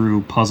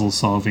walk-through puzzle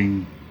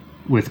solving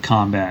with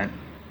combat.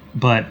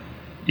 But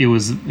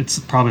it's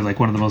probably like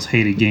one of the most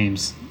hated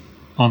games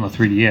on the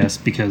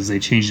 3DS because they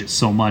changed it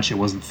so much it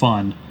wasn't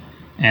fun.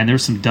 And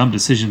there's some dumb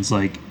decisions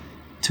like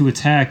to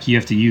attack you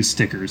have to use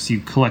stickers. You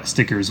collect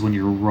stickers when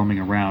you're roaming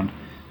around,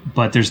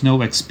 but there's no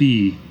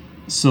XP,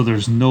 so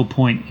there's no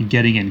point in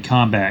getting in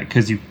combat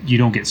because you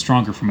don't get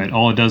stronger from it.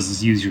 All it does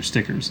is use your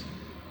stickers.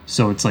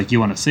 So it's like you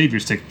want to save your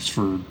stickers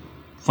for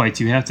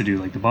fights you have to do,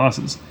 like the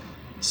bosses.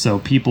 So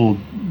people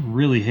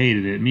really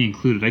hated it, me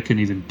included. I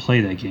couldn't even play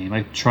that game.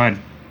 I tried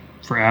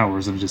for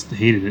hours and just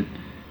hated it.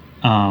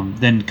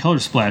 Then Color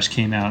Splash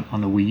came out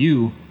on the Wii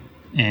U,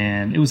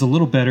 and it was a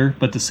little better,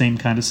 but the same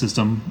kind of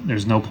system.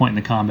 There's no point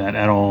in the combat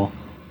at all,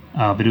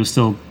 but it was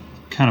still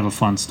kind of a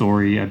fun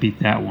story. I beat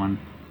that one.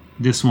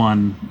 This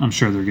one, I'm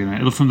sure they're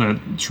gonna. From the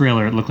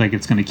trailer, it looked like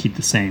it's gonna keep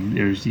the same.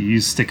 You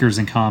use stickers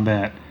in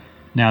combat.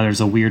 now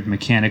there's a weird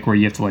mechanic where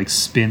you have to like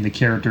spin the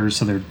characters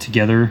so they're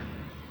together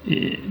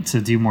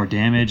to do more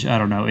damage. I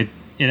don't know.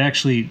 It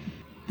actually,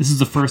 this is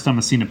the first time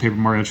I've seen a Paper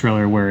Mario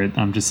trailer where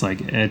I'm just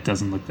like, it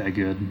doesn't look that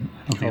good.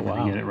 I don't think I'm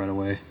gonna get it right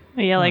away.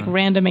 Yeah, like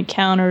random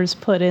encounters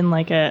put in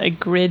like a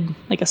grid,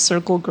 like a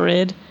circle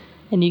grid,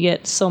 and you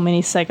get so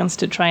many seconds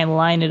to try and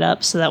line it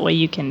up so that way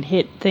you can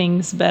hit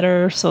things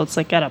better. So it's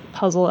like got a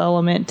puzzle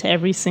element to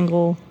every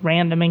single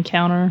random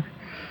encounter.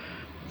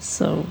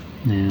 So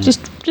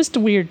just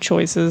weird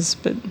choices,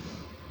 but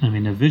I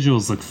mean the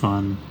visuals look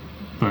fun,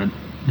 but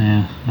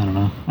yeah, I don't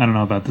know. I don't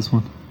know about this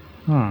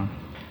one.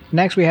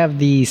 Next, we have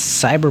the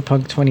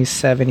Cyberpunk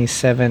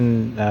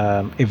 2077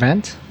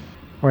 event,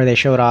 where they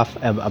showed off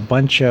a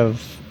bunch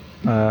of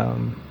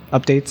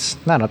updates.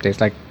 Not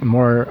updates, like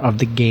more of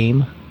the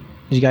game.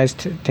 Did you guys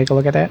take a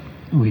look at that?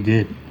 We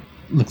did.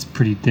 Looks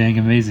pretty dang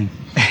amazing.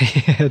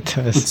 It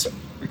does. Looks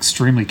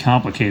extremely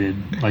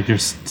complicated. Like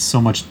there's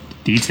so much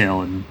detail,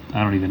 and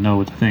I don't even know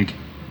what to think.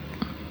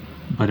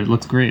 But it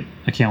looks great.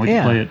 I can't wait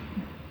to play it.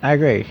 I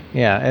agree.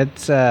 Yeah,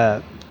 it's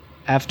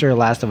after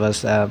Last of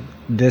Us.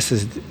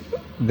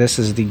 This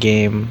is the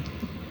game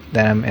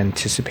that I'm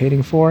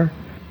anticipating for.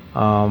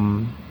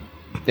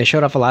 They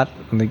showed off a lot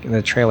in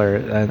the trailer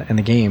and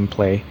the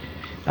gameplay.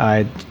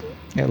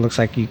 It looks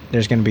like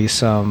there's going to be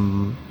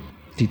some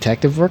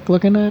detective work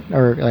looking at,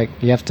 or like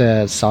you have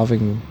to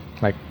solving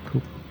like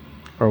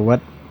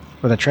what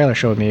the trailer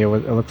showed me. It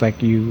looked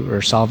like you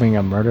were solving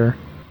a murder.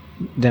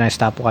 Then I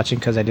stopped watching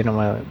because I didn't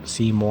want to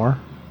see more.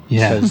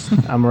 Yeah, because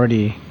I'm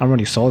already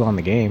sold on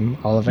the game.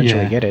 I'll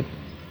eventually get it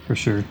for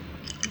sure.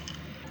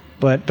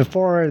 But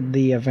before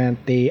the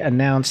event, they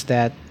announced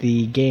that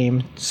the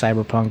game,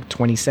 Cyberpunk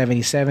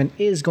 2077,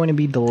 is going to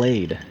be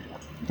delayed.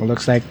 It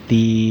looks like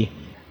the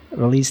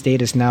release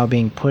date is now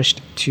being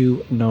pushed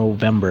to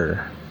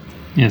November.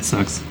 Yeah, it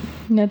sucks.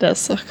 That does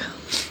suck.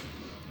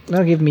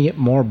 That'll give me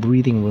more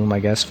breathing room, I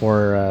guess,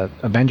 for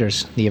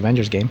the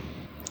Avengers game.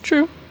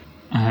 True.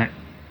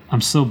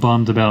 I'm so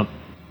bummed about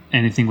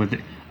anything with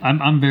it.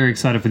 I'm very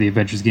excited for the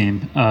Avengers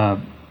game,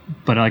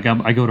 but like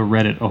I go to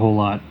Reddit a whole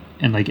lot.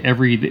 And like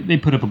they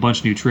put up a bunch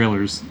of new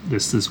trailers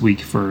this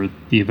week for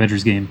the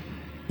Avengers game.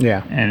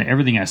 Yeah. And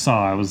everything I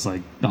saw, I was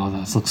like, oh,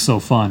 this looks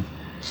so fun.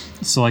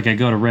 So like I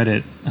go to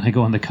Reddit and I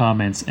go in the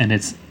comments, and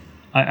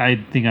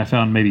I think I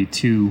found maybe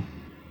 2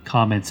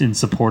 comments in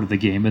support of the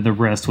game, and the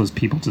rest was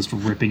people just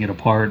ripping it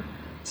apart,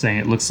 saying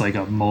it looks like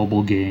a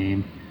mobile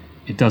game.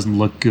 It doesn't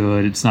look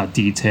good. It's not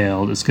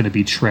detailed. It's going to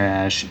be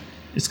trash.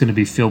 It's going to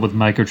be filled with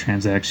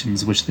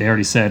microtransactions, which they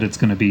already said it's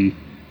going to be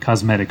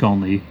cosmetic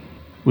only.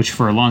 Which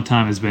for a long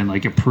time has been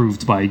like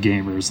approved by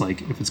gamers.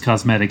 Like if it's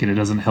cosmetic and it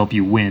doesn't help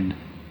you win,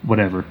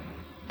 whatever.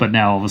 But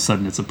now all of a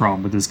sudden it's a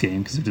problem with this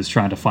game because they're just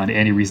trying to find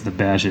any reason to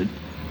bash it.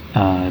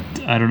 I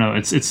don't know.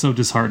 It's so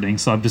disheartening.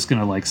 So I'm just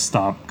gonna like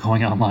stop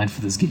going online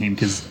for this game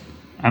because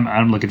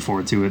I'm looking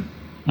forward to it.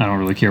 I don't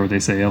really care what they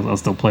say. I'll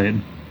still play it.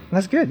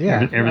 That's good.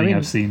 Yeah. Everything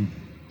I've seen.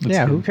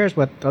 Yeah. Good. Who cares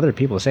what other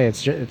people say?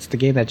 It's the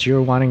game that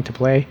you're wanting to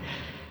play.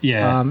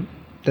 Yeah.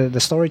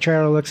 The story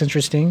trailer looks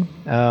interesting.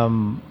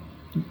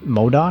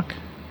 MODOK.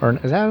 Or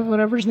is that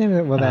whatever his name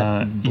is? Well,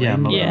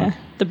 yeah,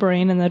 the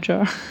brain in the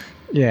jar.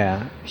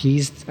 Yeah,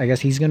 I guess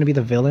he's going to be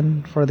the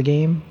villain for the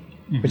game,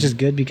 which is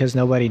good because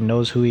nobody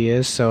knows who he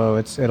is. So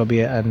it'll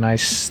be a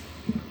nice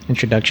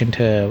introduction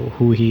to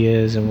who he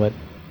is and what.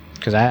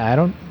 Because I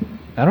don't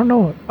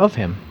know of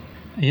him.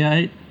 Yeah,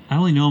 I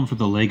only know him from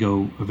the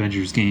Lego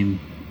Avengers game,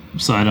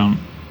 so I don't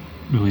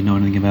really know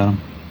anything about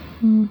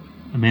him.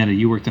 Amanda,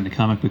 you worked in a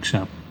comic book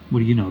shop. What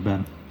do you know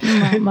about him?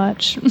 Not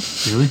much.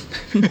 Really?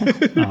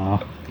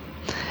 Oh.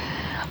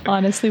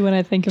 Honestly, when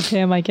I think of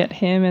him, I get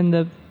him and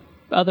the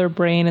other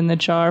brain in the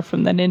jar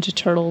from the Ninja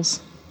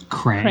Turtles.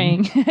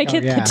 Krang? I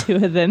get the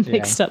 2 of them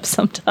mixed up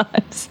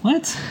sometimes.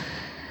 What?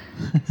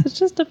 It's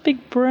just a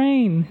big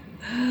brain.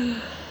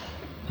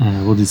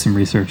 We'll do some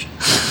research.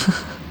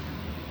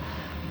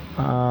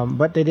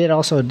 But they did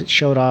also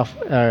showed off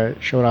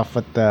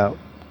what the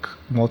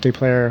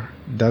multiplayer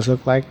does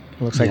look like.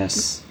 It looks like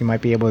you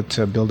might be able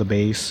to build a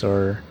base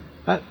or.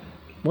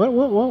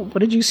 What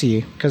did you see?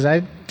 Because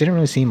I didn't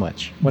really see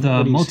much. What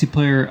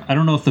multiplayer, I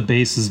don't know if the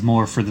base is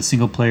more for the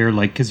single player,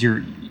 like because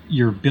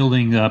you're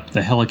building up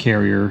the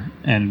helicarrier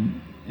and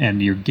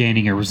you're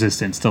gaining a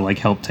resistance to like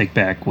help take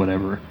back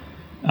whatever.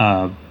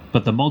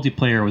 But the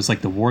multiplayer was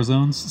like the war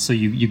zones, so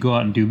you go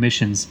out and do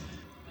missions,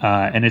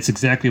 and it's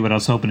exactly what I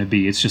was hoping to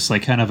be. It's just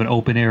like kind of an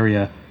open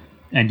area,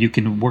 and you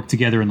can work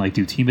together and like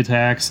do team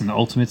attacks and the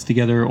ultimates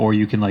together, or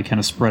you can like kind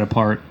of spread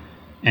apart,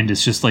 and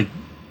it's just like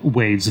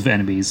waves of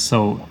enemies.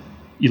 So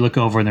you look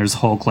over and there's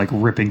Hulk like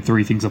ripping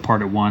 3 things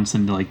apart at once,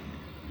 and like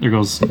there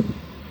goes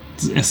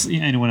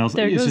anyone else.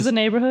 There goes the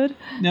neighborhood.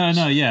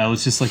 No, yeah, it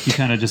was just like you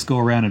kind of just go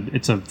around and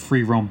it's a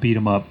free roam beat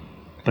 'em up,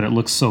 but it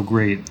looks so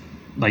great.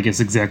 Like it's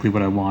exactly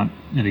what I want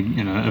in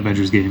an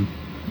Avengers game.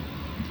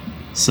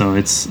 So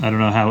I don't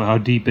know how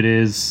deep it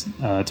is.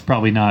 It's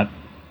probably not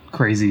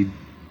crazy,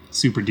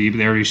 super deep.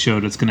 They already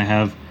showed it's going to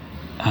have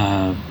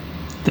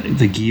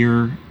the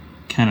gear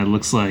kind of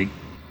looks like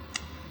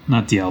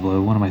not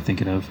Diablo. What am I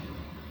thinking of?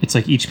 it's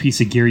like each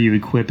piece of gear you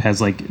equip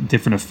has like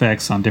different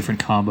effects on different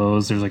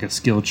combos. There's like a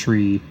skill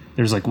tree.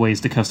 There's like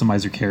ways to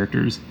customize your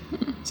characters.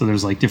 So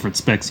there's like different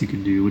specs you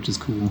can do, which is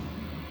cool.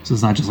 So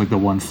it's not just like the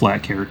one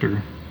flat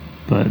character.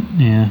 But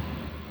yeah,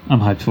 I'm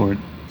hyped for it.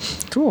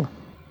 Cool.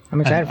 I'm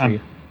excited for you.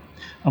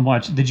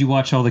 Did you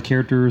watch all the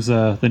characters,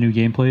 the new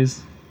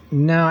gameplays?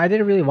 No, I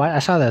didn't really watch. I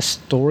saw the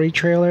story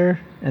trailer,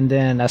 and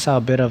then I saw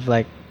a bit of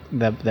like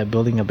the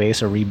building a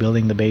base or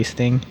rebuilding the base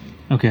thing.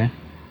 Okay.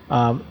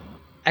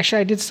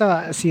 Actually, I did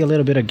see a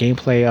little bit of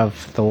gameplay of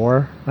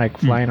Thor, like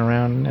flying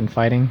around and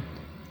fighting.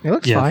 It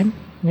looks fine.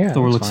 Yeah,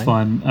 Thor looks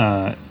fun.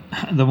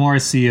 The more I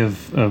see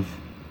of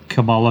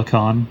Kamala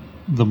Khan,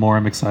 the more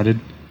I'm excited.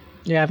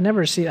 Yeah, I've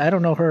never seen. I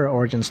don't know her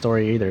origin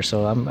story either,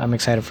 so I'm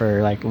excited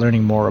for like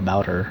learning more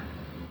about her.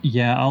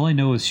 Yeah, all I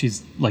know is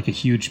she's like a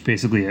huge,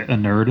 basically a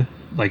nerd.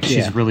 Like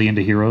she's really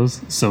into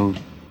heroes. So,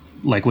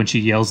 like when she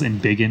yells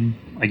 "embiggen,"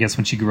 I guess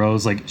when she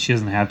grows, like she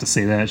doesn't have to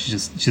say that.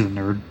 She's a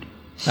nerd.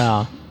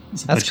 Oh,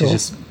 that's cool.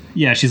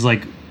 She's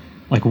like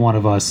one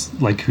of us,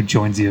 like who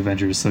joins the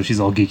Avengers. So she's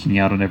all geeking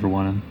out on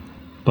everyone.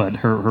 But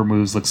her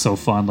moves look so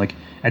fun. Like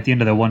at the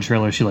end of that one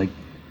trailer, she like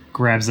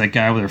grabs that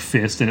guy with her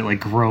fist and it like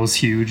grows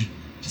huge.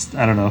 Just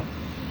I don't know,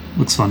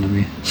 looks fun to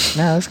me.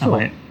 Yeah, that's cool.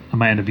 I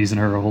might end up using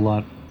her a whole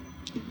lot.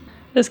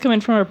 This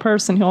coming from a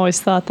person who always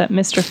thought that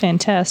Mr.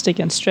 Fantastic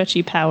and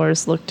stretchy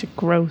powers looked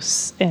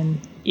gross and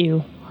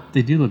ew.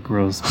 They do look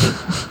gross,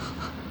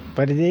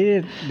 but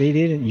they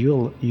didn't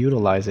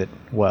utilize it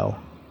well.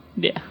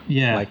 Yeah.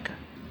 Yeah. Like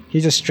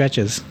he just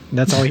stretches.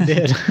 That's all he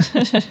did.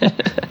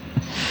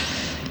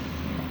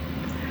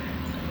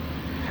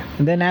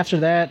 And then after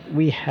that,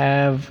 we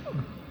have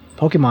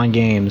Pokemon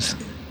games.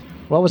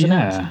 What was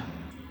announced?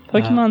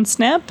 Pokemon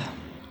Snap?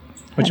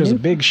 Which was a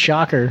big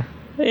shocker.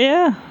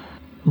 Yeah.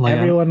 Like,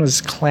 everyone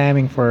was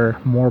clamming for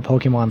more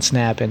Pokemon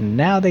Snap, and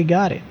now they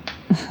got it.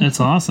 That's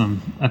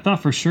awesome. I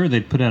thought for sure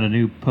they'd put out a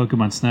new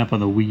Pokemon Snap on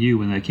the Wii U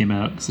when that came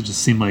out, because it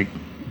just seemed like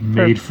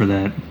made for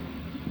that,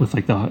 with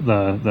like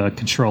the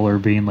controller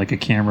being like a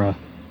camera.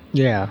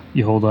 Yeah.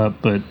 You hold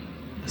up, but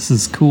this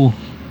is cool.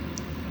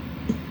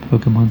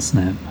 Pokemon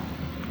Snap.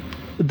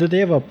 Did they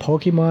have a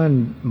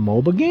Pokemon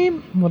MOBA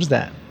game? What is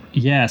that?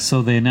 Yeah,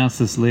 so they announced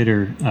this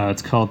later.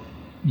 It's called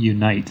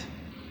Unite,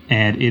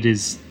 and it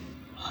is,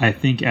 I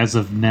think, as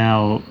of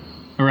now,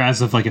 or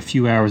as of like a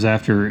few hours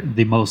after,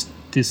 the most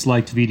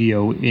disliked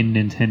video in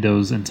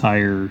Nintendo's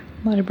entire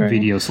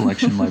video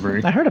selection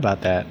library. I heard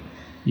about that.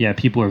 Yeah,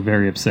 people are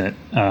very upset.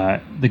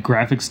 The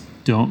graphics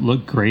don't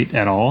look great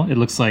at all. It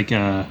looks like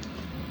I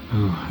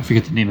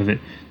forget the name of it.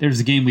 There's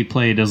a game we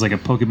played. It was like a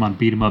Pokemon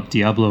beat 'em up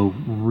Diablo,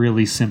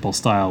 really simple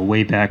style,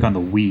 way back on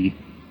the Wii.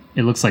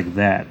 It looks like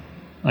that.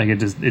 Like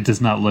it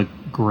does not look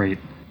great.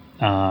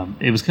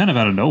 It was kind of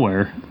out of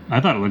nowhere.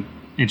 I thought it looked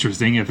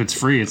interesting. If it's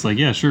free, it's like,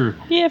 yeah, sure.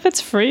 Yeah, if it's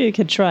free, you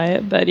could try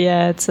it. But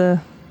yeah, it's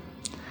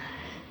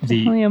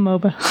definitely a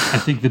MOBA. I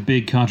think the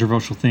big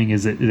controversial thing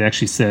is it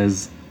actually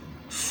says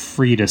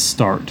free to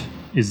start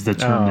is the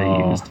term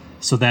they used.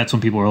 So that's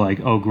when people are like,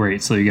 oh,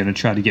 great. So you're going to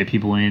try to get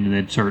people in and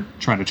then start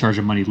trying to charge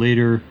them money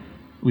later.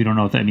 We don't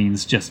know if that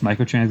means just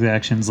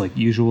microtransactions like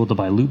usual to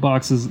buy loot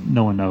boxes.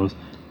 No one knows.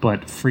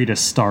 But free to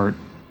start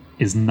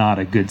is not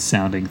a good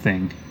sounding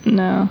thing.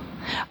 No.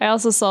 I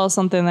also saw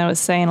something that was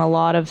saying a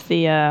lot of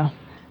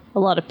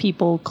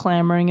people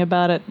clamoring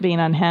about it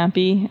being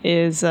unhappy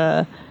is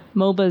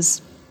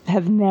MOBAs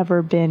have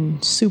never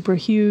been super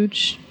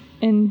huge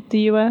in the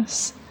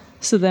US.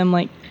 So them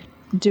like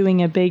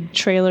doing a big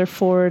trailer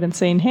for it and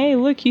saying, hey,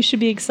 look, you should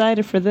be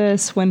excited for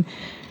this, when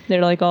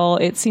they're like,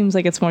 it seems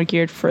like it's more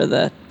geared for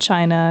the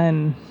China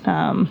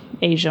and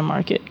Asia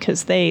market,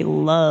 because they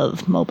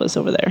love MOBAs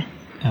over there.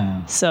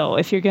 So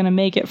if you're going to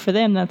make it for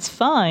them, that's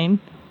fine.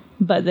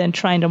 But then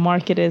trying to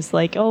market is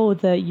like,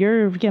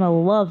 you're going to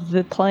love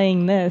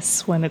playing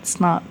this, when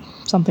it's not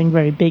something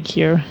very big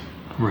here.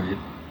 Right.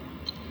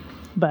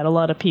 But a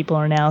lot of people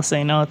are now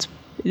saying,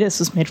 this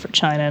was made for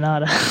China,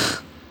 not a...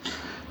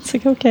 It's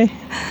like, okay.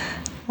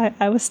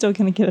 I was still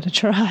going to give it a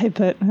try,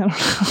 but I don't know.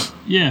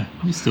 Yeah,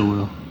 we still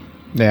will.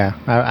 Yeah,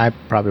 I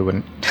probably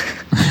wouldn't.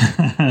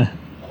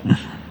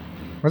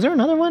 Was there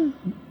another one?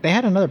 They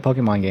had another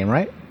Pokemon game,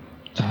 right?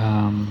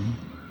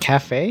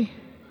 Cafe?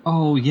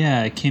 Oh,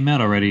 yeah, it came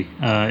out already.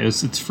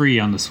 It's free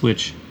on the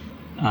Switch.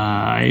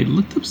 I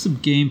looked up some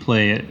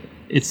gameplay.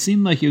 It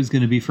seemed like it was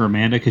going to be for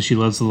Amanda because she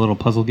loves the little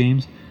puzzle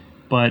games.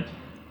 But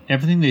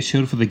everything they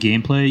showed for the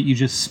gameplay, you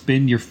just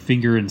spin your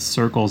finger in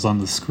circles on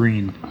the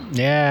screen.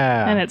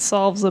 Yeah. And it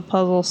solves the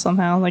puzzle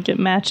somehow. Like, it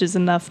matches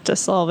enough to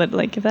solve it.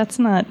 Like, it's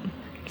not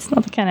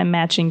the kind of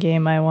matching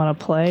game I want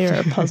to play, or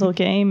a puzzle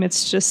game.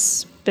 It's just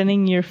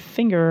spinning your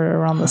finger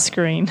around the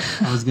screen.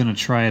 I was going to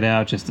try it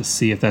out just to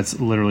see if that's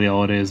literally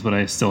all it is, but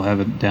I still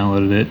haven't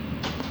downloaded it.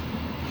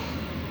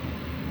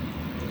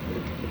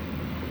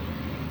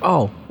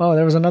 Oh,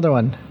 there was another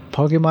one.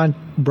 Pokemon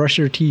Brush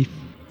Your Teeth.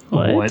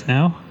 What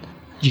now?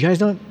 You guys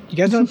don't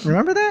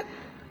remember that?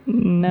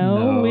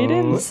 No, we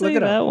didn't see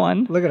that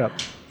one. Look it up.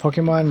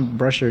 Pokemon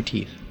Brush Your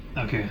Teeth.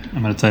 Okay,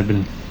 I'm going to type it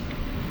in.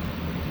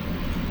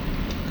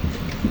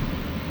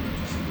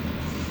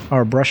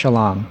 Or Brush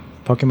Along.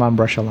 Pokemon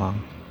Brush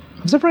Along.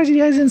 I'm surprised you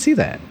guys didn't see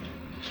that.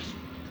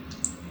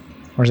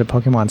 Or is it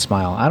Pokemon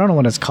Smile? I don't know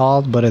what it's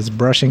called, but it's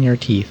brushing your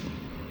teeth.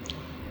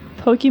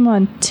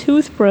 Pokemon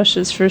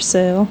toothbrushes for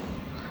sale.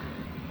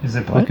 Is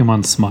it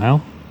Pokemon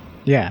Smile?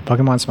 Yeah,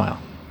 Pokemon Smile.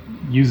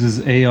 Uses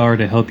AR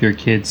to help your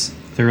kids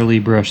thoroughly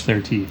brush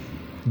their teeth.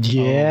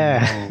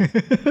 Yeah.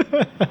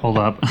 Oh. Hold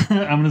up.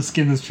 I'm going to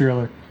skim this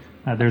trailer.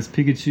 There's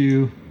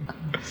Pikachu.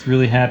 He's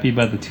really happy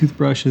about the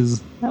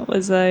toothbrushes. That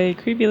was a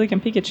creepy looking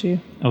Pikachu.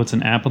 Oh, it's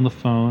an app on the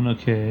phone.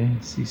 Okay.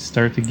 So you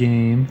start the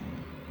game.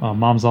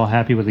 Mom's all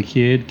happy with the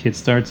kid. Kid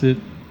starts it.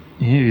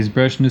 Yeah, he's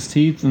brushing his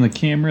teeth on the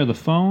camera of the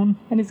phone.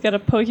 And he's got a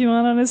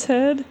Pokemon on his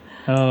head.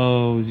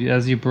 Oh,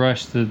 as you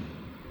brush, the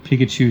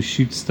Pikachu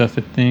shoots stuff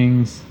at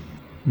things.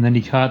 And then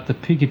he caught the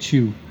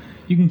Pikachu.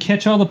 You can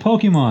catch all the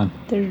Pokemon.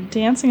 They're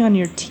dancing on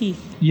your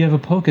teeth. You have a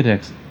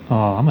Pokedex. Oh,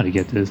 I'm going to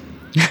get this.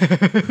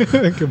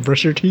 Can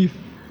brush your teeth.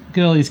 Look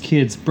at all these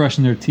kids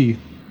brushing their teeth.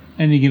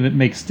 And you can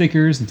make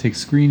stickers and take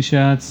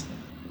screenshots.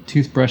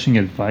 Toothbrushing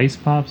advice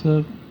pops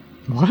up.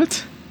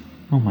 What?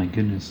 Oh my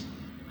goodness.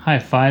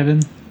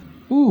 High-fiving.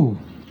 Ooh,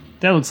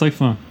 that looks like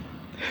fun.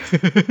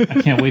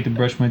 I can't wait to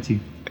brush my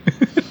teeth.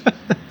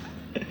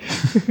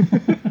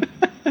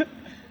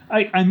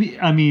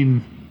 I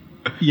mean,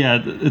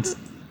 yeah,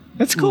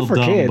 It's cool for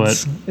dumb,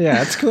 kids.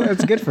 Yeah, it's cool.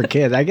 It's good for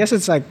kids. I guess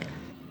it's like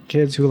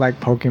kids who like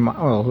Pokemon.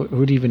 Oh,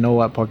 who'd even know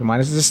what Pokemon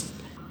is? Just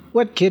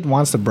what kid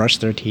wants to brush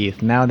their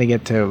teeth? Now they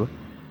get to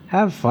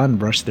have fun,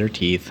 brush their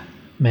teeth.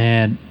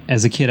 Man,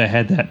 as a kid, I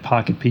had that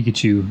pocket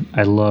Pikachu.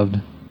 I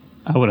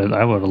would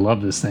have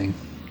loved this thing.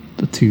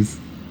 The tooth.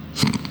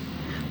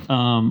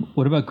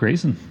 What about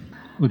Grayson?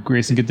 Would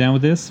Grayson get down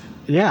with this?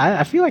 Yeah,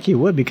 I feel like he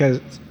would because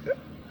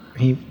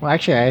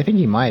actually, I think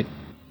he might.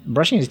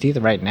 Brushing his teeth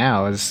right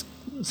now is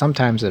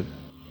sometimes it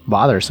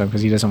bothers him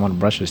because he doesn't want to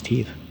brush his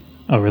teeth.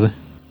 Oh, really?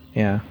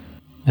 Yeah.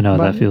 I know how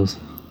But- that feels.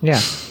 Yeah.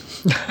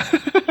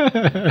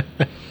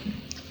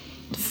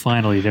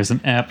 Finally, there's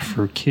an app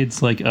for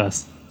kids like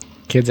us.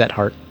 Kids at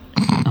heart.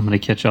 I'm going to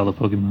catch all the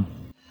Pokemon.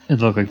 It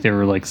looked like they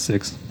were like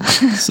 6.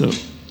 So,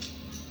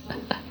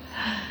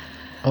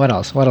 What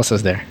else? What else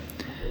is there?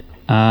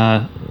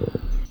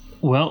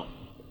 well,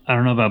 I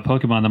don't know about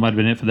Pokemon. That might have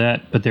been it for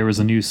that. But there was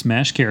a new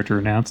Smash character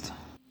announced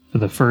for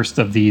the first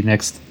of the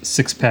next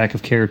 6-pack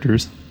of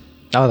characters.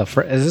 Oh,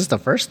 is this the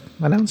first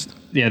announced?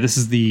 Yeah, this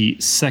is the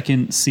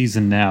second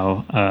season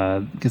now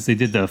because they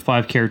did the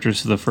 5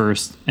 characters for the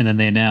first, and then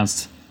they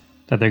announced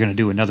that they're going to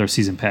do another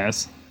season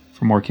pass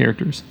for more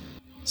characters.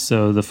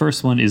 So the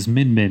first one is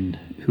Min Min,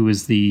 who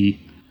is the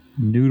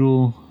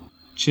noodle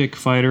chick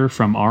fighter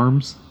from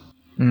ARMS.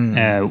 We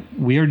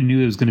already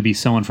knew it was going to be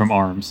someone from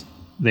ARMS.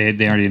 They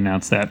already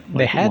announced that.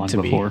 They had long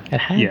to before. be. It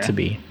had to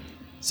be.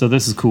 So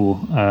this is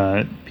cool.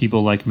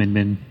 People like Min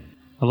Min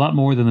a lot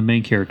more than the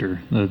main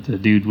character, the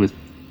dude with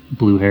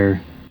blue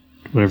hair,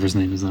 whatever his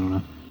name is. I don't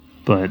know,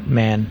 but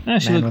Man.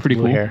 she man looked with pretty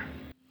blue cool. hair.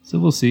 So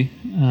we'll see.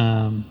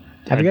 Have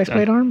you guys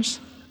played ARMS?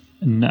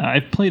 No,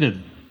 I've played a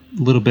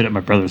little bit at my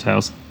brother's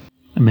house.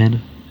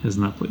 Amanda has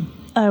not played.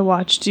 I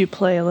watched you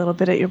play a little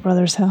bit at your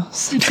brother's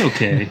house. It's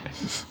okay.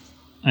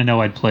 I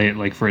know I'd play it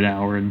like for an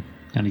hour and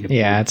kind of get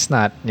Yeah, bored. it's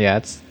not. Yeah,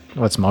 it's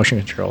what's motion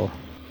control,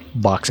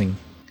 boxing.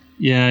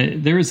 Yeah,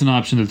 there is an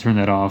option to turn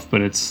that off,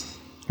 but it's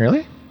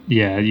Really?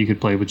 yeah, you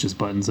could play with just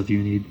buttons if you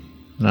need,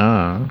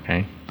 Oh,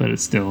 okay. but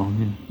it's still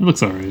it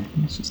looks alright.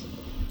 It's just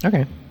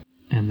Okay.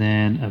 and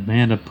then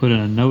Amanda put in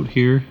a note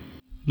here.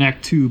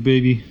 Knack 2,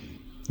 baby.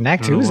 Knack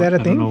I 2, don't is know that a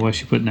I don't know thing? why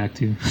she put Knack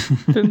 2.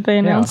 Didn't they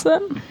announce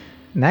that?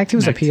 Knack 2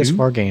 is a Knack 2?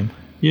 PS4 game.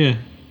 Yeah,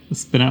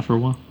 it's been out for a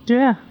while.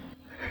 Yeah.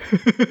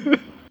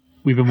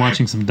 We've been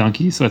watching some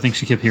donkeys, so I think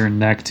she kept hearing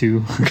Knack 2.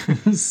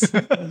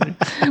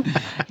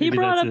 He Maybe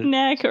brought that's up it.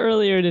 Knack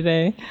earlier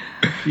today.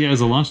 Yeah, it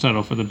was a launch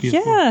title for the PS4.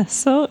 Yeah,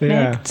 so Yeah.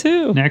 Knack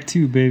 2. Knack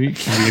 2, baby.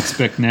 Can we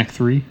expect Knack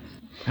 3?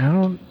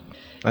 I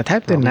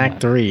typed in Probably Knack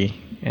not. 3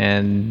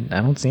 and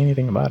I don't see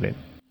anything about it.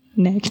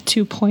 Knack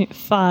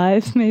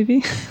 2.5,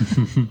 maybe.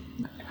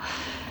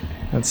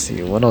 Let's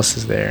see, what else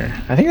is there?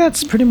 I think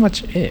that's pretty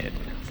much it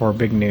for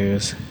big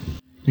news.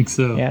 I think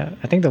so. Yeah,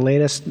 I think the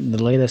latest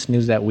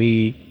news that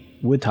we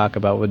would talk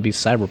about would be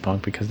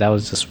Cyberpunk because that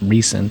was just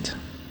recent.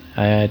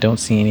 I don't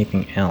see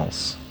anything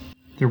else.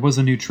 There was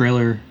a new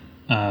trailer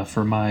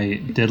for my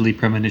Deadly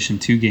Premonition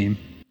 2 game.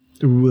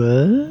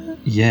 What?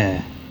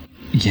 Yeah.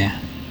 Yeah.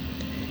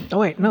 Oh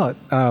wait, no.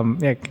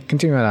 Yeah,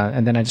 continue on,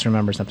 and then I just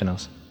remember something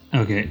else.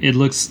 Okay, it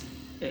looks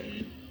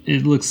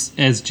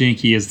as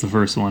janky as the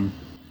first one.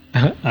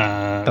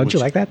 Don't you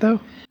like that though?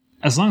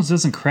 As long as it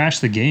doesn't crash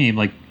the game.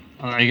 Like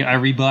I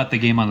rebought the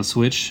game on the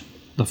Switch,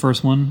 the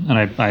first one, and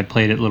I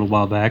played it a little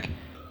while back,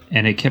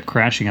 and it kept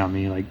crashing on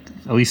me like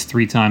at least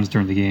 3 times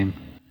during the game.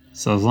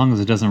 So as long as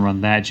it doesn't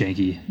run that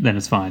janky, then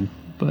it's fine.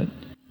 But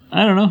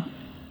I don't know.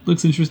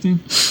 Looks interesting.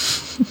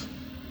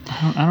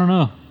 I don't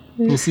know.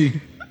 We'll see.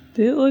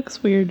 It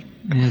looks weird.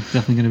 Yeah, it's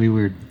definitely going to be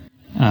weird.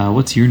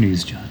 What's your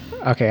news, John?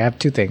 Okay, I have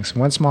 2 things.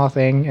 One small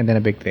thing and then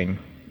a big thing.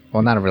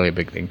 Well, not really a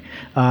big thing.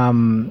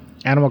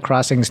 Animal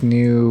Crossing's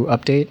new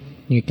update.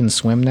 You can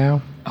swim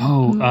now.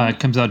 Oh, it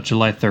comes out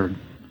July 3rd.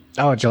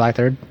 Oh, July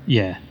 3rd?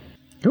 Yeah.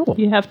 Cool.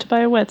 You have to buy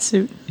a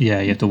wetsuit. Yeah,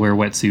 you have to wear a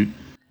wetsuit.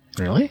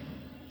 Really?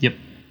 Yep.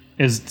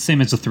 It's the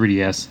same as the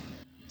 3DS.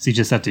 So you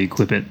just have to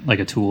equip it like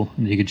a tool,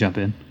 and you can jump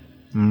in.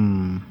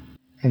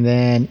 And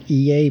then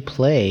EA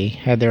Play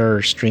had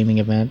their streaming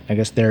event. I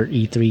guess their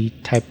E3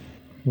 type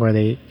where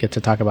they get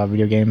to talk about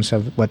video games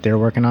of what they're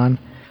working on.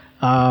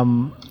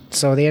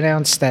 So they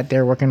announced that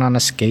they're working on a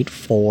Skate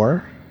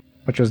 4,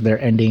 which was their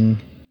ending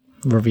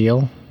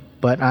reveal.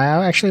 But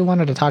I actually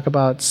wanted to talk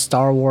about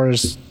Star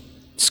Wars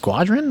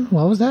Squadron.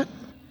 What was that?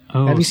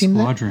 Oh, Have you seen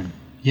that? Squadron.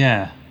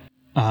 Yeah.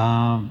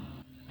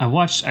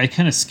 I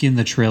kind of skimmed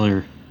the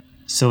trailer.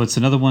 So it's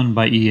another one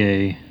by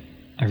EA.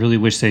 I really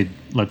wish they'd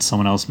let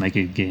someone else make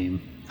a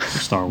game for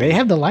Star Wars. They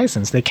have the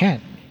license. They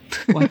can't.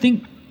 Well,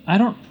 I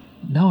don't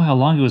know how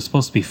long it was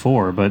supposed to be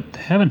for, but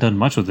they haven't done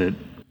much with it.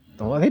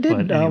 Well, they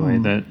did. But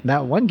anyway,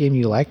 that one game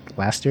you liked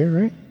last year,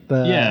 right? A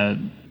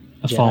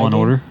Jedi Fallen game?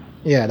 Order.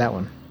 Yeah, that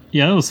one.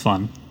 Yeah, that was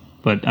fun.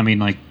 But, I mean,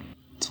 like,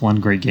 it's one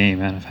great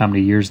game out of how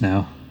many years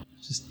now?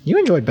 You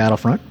enjoyed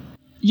Battlefront.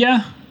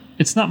 Yeah,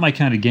 it's not my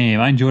kind of game.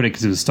 I enjoyed it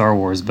because it was Star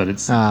Wars, but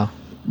it's, Oh.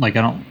 like,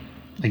 I don't,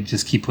 like,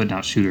 just keep putting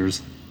out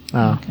shooters.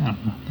 Oh. I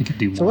don't know. They could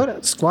do more. So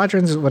what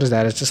Squadrons? What is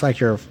that? It's just like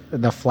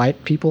the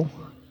flight people.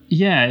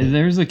 Yeah,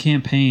 there's a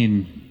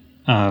campaign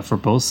for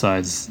both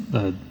sides,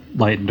 the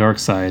light and dark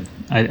side.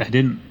 I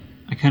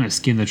kind of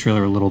skimmed the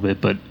trailer a little bit,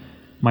 but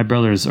my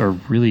brothers are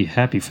really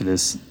happy for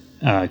this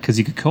because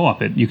you could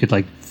co-op it. You could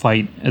like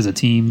fight as a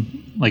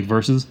team, like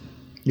versus.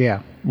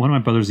 Yeah. One of my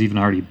brothers even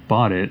already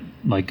bought it.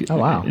 Like, Oh,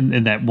 wow.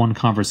 In that one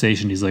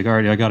conversation, he's like, "All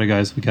right, I got it,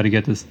 guys. We got to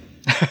get this."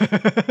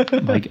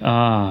 I'm like,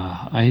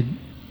 I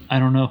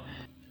don't know.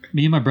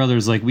 Me and my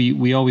brothers, like,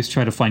 we always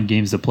try to find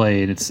games to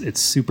play, and it's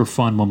super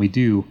fun when we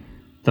do.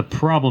 The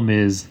problem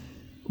is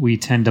we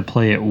tend to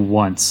play it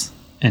once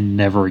and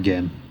never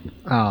again.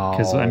 Oh.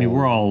 Because, I mean,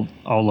 we're all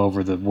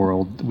over the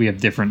world. We have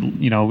different,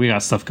 we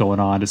got stuff going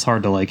on. It's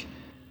hard to, like,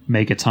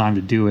 make a time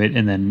to do it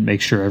and then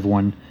make sure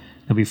everyone,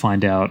 and we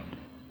find out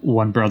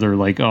one brother,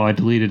 like, oh, I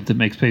deleted it to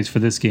make space for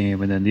this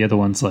game. And then the other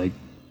one's like,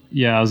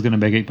 yeah, I was going to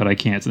make it, but I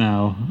can't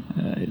now.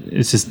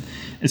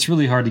 It's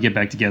really hard to get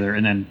back together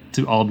and then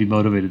to all be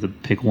motivated to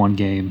pick one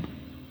game.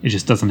 It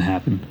just doesn't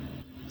happen.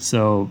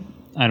 So,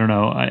 I don't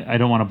know. I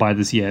don't want to buy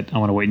this yet. I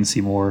want to wait and see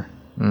more.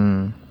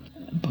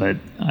 But,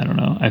 I don't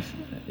know.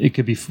 It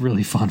could be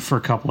really fun for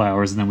a couple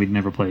hours and then we'd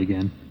never play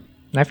again.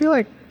 I feel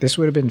like this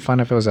would have been fun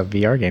if it was a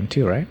VR game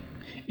too, right?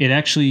 It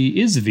actually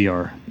is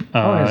VR.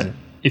 Is it?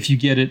 If you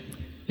get it,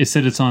 it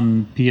said it's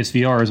on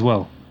PSVR as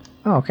well.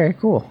 Oh, okay,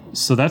 cool.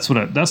 So that's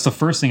the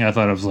first thing I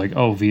thought of was like,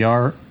 oh,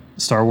 VR,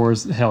 Star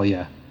Wars, hell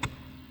yeah.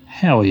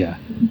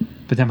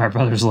 But then my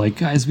brother's like,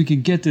 guys, we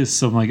can get this.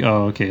 So I'm like,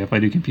 oh, okay, if I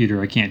do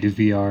computer, I can't do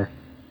VR.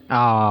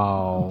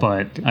 Oh.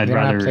 But I'd they don't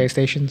rather have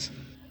PlayStations?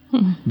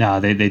 Nah,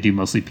 they do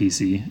mostly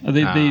PC.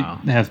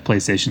 They have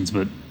PlayStations,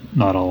 but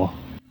not all.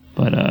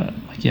 But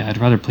yeah, I'd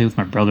rather play with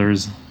my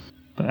brothers.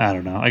 But I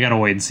don't know. I gotta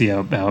wait and see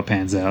how it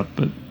pans out.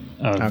 But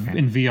Okay.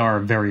 in VR,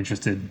 I'm very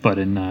interested. But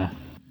in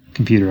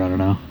computer, I don't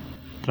know.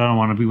 But I don't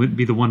want to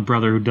be the one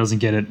brother who doesn't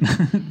get it.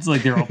 It's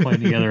like they're all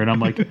playing together, and I'm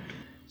like,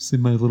 just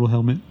in my little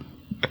helmet,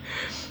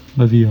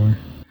 my VR.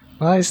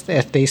 Well,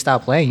 if they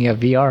stop playing, you have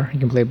VR. You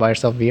can play by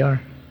yourself VR.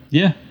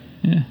 Yeah,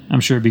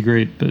 I'm sure it'd be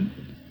great, but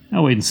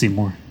I'll wait and see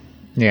more.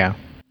 Yeah.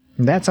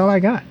 That's all I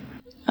got.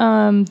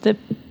 The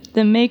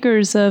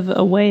makers of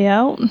A Way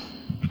Out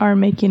are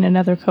making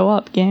another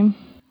co-op game.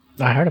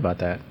 I heard about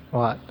that.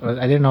 Well,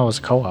 I didn't know it was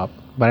co-op,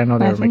 but I know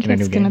they were making a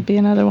new it's going to game. be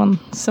another one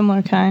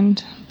similar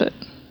kind, but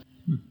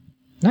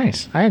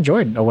Nice. I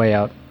enjoyed A Way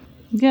Out.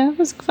 yeah, it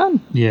was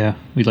fun. Yeah,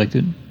 we liked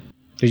it.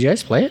 Did you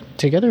guys play it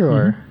together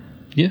or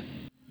Yeah,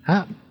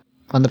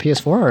 on the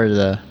PS4 or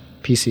the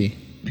PC?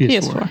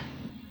 PS4.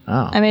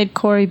 Oh. I made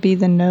Corey be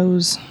the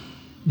nose.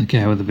 The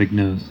guy with the big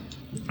nose.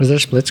 Was there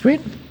split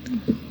screen?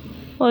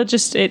 Well, it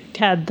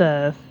had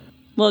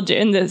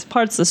in the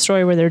parts of the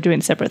story where they're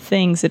doing separate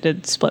things, it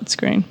did split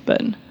screen,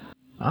 but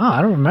Oh,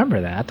 I don't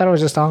remember that. I thought it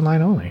was just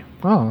online only.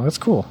 Oh, that's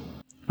cool.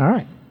 All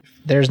right. If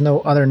there's no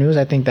other news,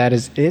 I think that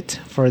is it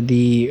for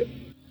the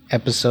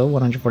episode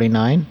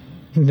 149.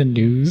 The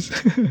news.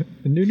 The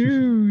new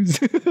news.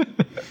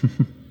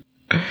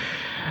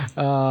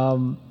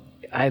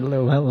 I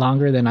went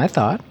longer than I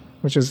thought,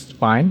 which was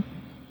fine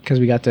because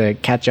we got to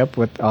catch up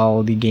with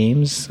all the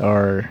games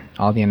or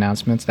all the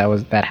announcements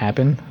that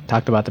happened.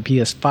 Talked about the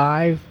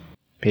PS5,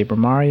 Paper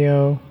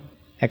Mario,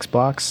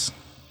 Xbox,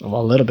 well,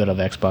 a little bit of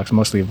Xbox,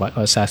 mostly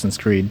Assassin's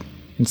Creed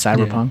and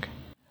Cyberpunk.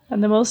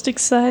 and the most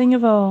exciting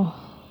of all,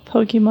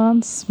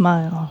 Pokemon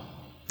Smile.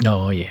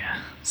 Oh yeah,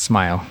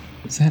 Smile.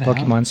 Is that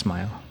Pokemon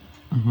Smile.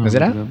 Is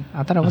it out?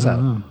 I thought it was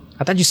out.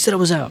 I thought you said it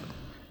was out.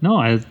 No,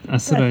 I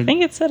said I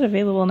think it said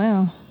available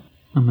now.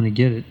 I'm gonna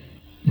get it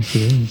if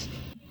it is.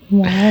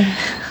 Why?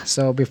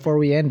 So before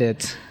we end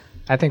it,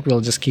 I think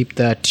we'll just keep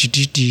the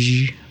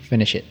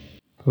finish it.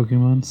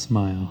 Pokemon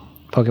Smile.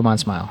 Pokemon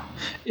Smile.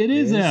 It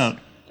is out.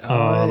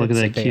 Oh, look at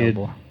it's that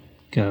available.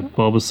 kid. Got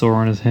Bulbasaur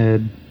on his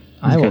head.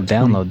 I He's will got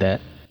download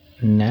that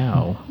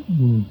now.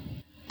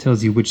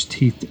 Tells you which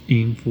teeth to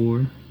aim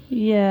for.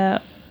 Yeah,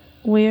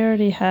 we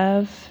already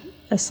have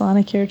a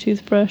Sonicare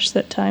toothbrush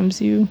that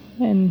times you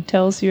and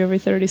tells you every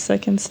 30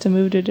 seconds to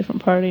move to a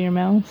different part of your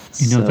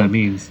mouth. You know what that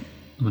means?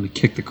 I'm going to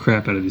kick the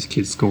crap out of these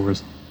kids'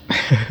 scores.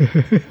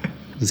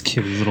 This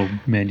kid with his little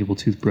manual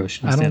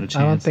toothbrush. I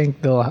don't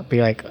think there'll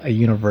be like a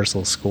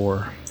universal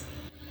score.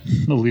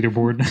 The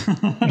leaderboard.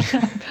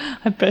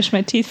 I brushed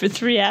my teeth for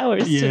 3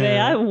 hours today.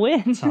 I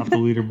win. Top the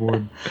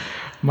leaderboard.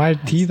 My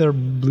teeth are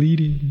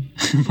bleeding.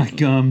 My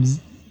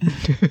gums.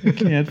 I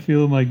can't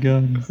feel my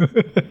gums.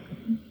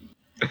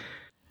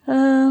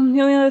 The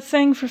only other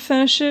thing for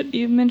Finish It,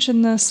 you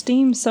mentioned the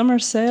Steam summer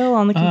sale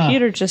on the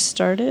computer just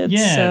started.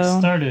 Yeah, so. It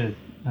started.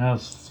 I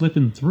was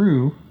flipping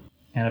through,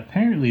 and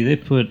apparently they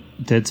put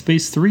Dead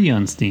Space 3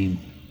 on Steam.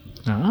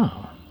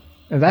 Oh.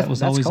 That was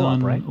that's always co-op, on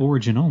right?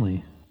 Origin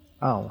only.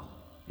 Oh.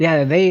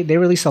 Yeah, they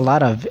release a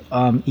lot of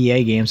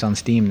EA games on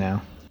Steam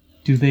now.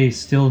 Do they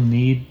still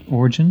need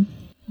Origin?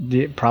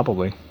 Yeah,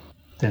 probably.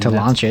 Then To that's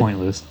launch it.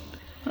 pointless.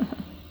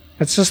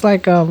 It's just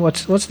like,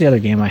 what's the other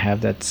game I have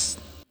that's...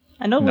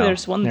 I know No,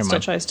 there's one that never still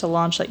mind. tries to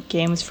launch like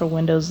games for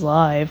Windows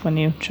Live when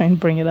you try and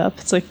bring it up.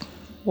 It's like,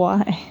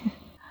 why?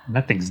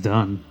 That thing's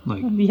done.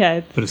 Like, Yeah,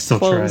 it's But it still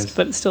closed, tries.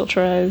 but it still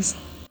tries.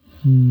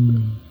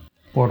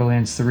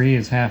 Borderlands 3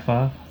 is half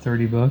off,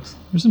 $30.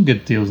 There's some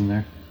good deals in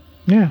there.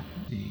 Yeah.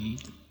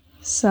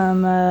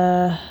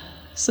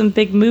 Some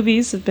big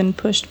movies have been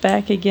pushed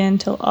back again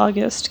till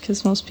August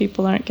because most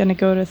people aren't going to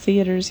go to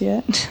theaters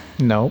yet.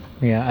 Nope.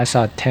 Yeah, I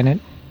saw Tenet.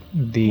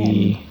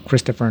 The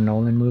Christopher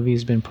Nolan movie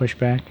has been pushed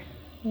back.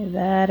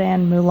 That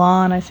and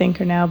Mulan, I think,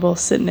 are now both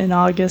sitting in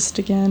August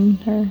again.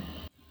 Or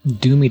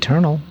Doom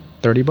Eternal,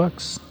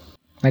 $30.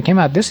 That came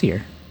out this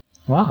year.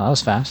 Wow, that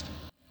was fast.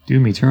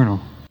 Doom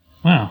Eternal.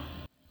 Wow.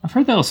 I've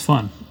heard that was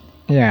fun.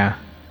 Yeah.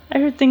 I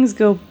heard things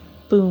go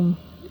boom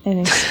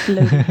and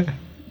explode.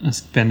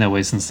 It's been that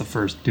way since the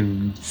first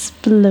Doom.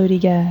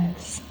 Explodey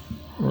guys.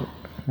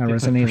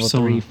 Resident Evil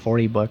Persona.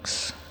 3,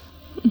 $40.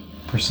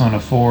 Persona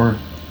 4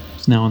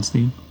 is now on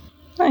Steam.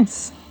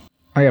 Nice.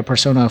 Oh yeah,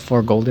 Persona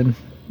 4 Golden.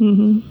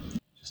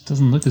 Just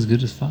doesn't look as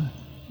good as 5.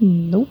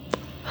 Nope.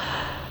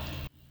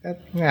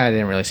 Yeah, I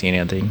didn't really see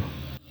anything.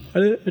 I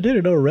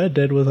didn't know Red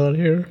Dead was on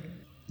here.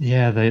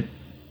 Yeah, they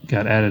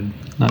got added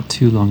not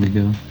too long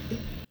ago.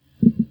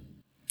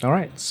 All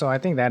right, so I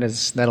think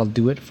that'll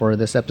do it for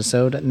this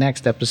episode.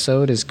 Next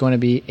episode is going to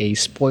be a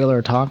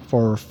spoiler talk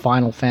for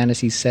Final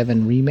Fantasy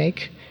VII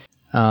Remake.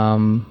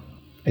 I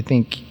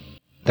think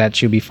that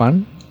should be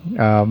fun.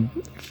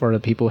 For the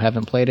people who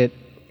haven't played it,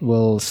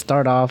 we'll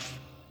start off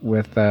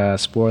with a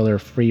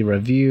spoiler-free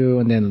review,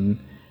 and then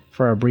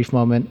for a brief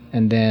moment,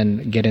 and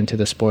then get into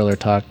the spoiler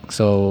talk.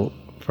 So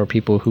for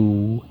people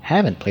who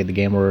haven't played the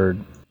game or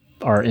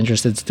are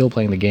interested in still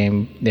playing the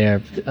game, they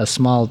have a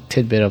small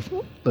tidbit of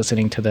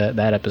listening to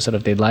that episode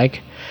if they'd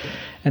like.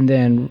 And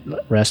then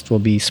rest will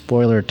be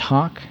spoiler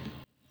talk.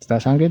 Does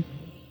that sound good?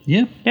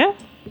 Yeah. Yeah.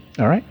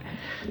 All right.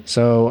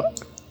 So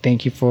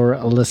thank you for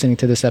listening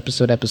to this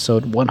episode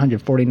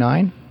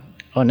 149.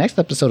 Oh, next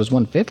episode is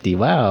 150.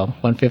 Wow.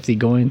 150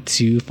 going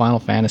to Final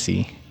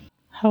Fantasy.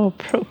 How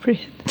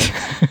appropriate.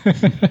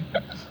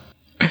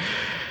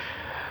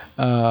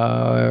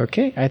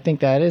 Okay, I think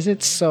that is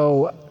it.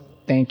 So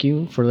thank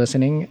you for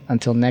listening.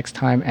 Until next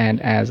time,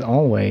 and as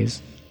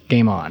always,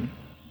 game on.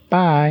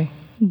 Bye.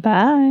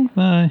 Bye.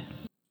 Bye.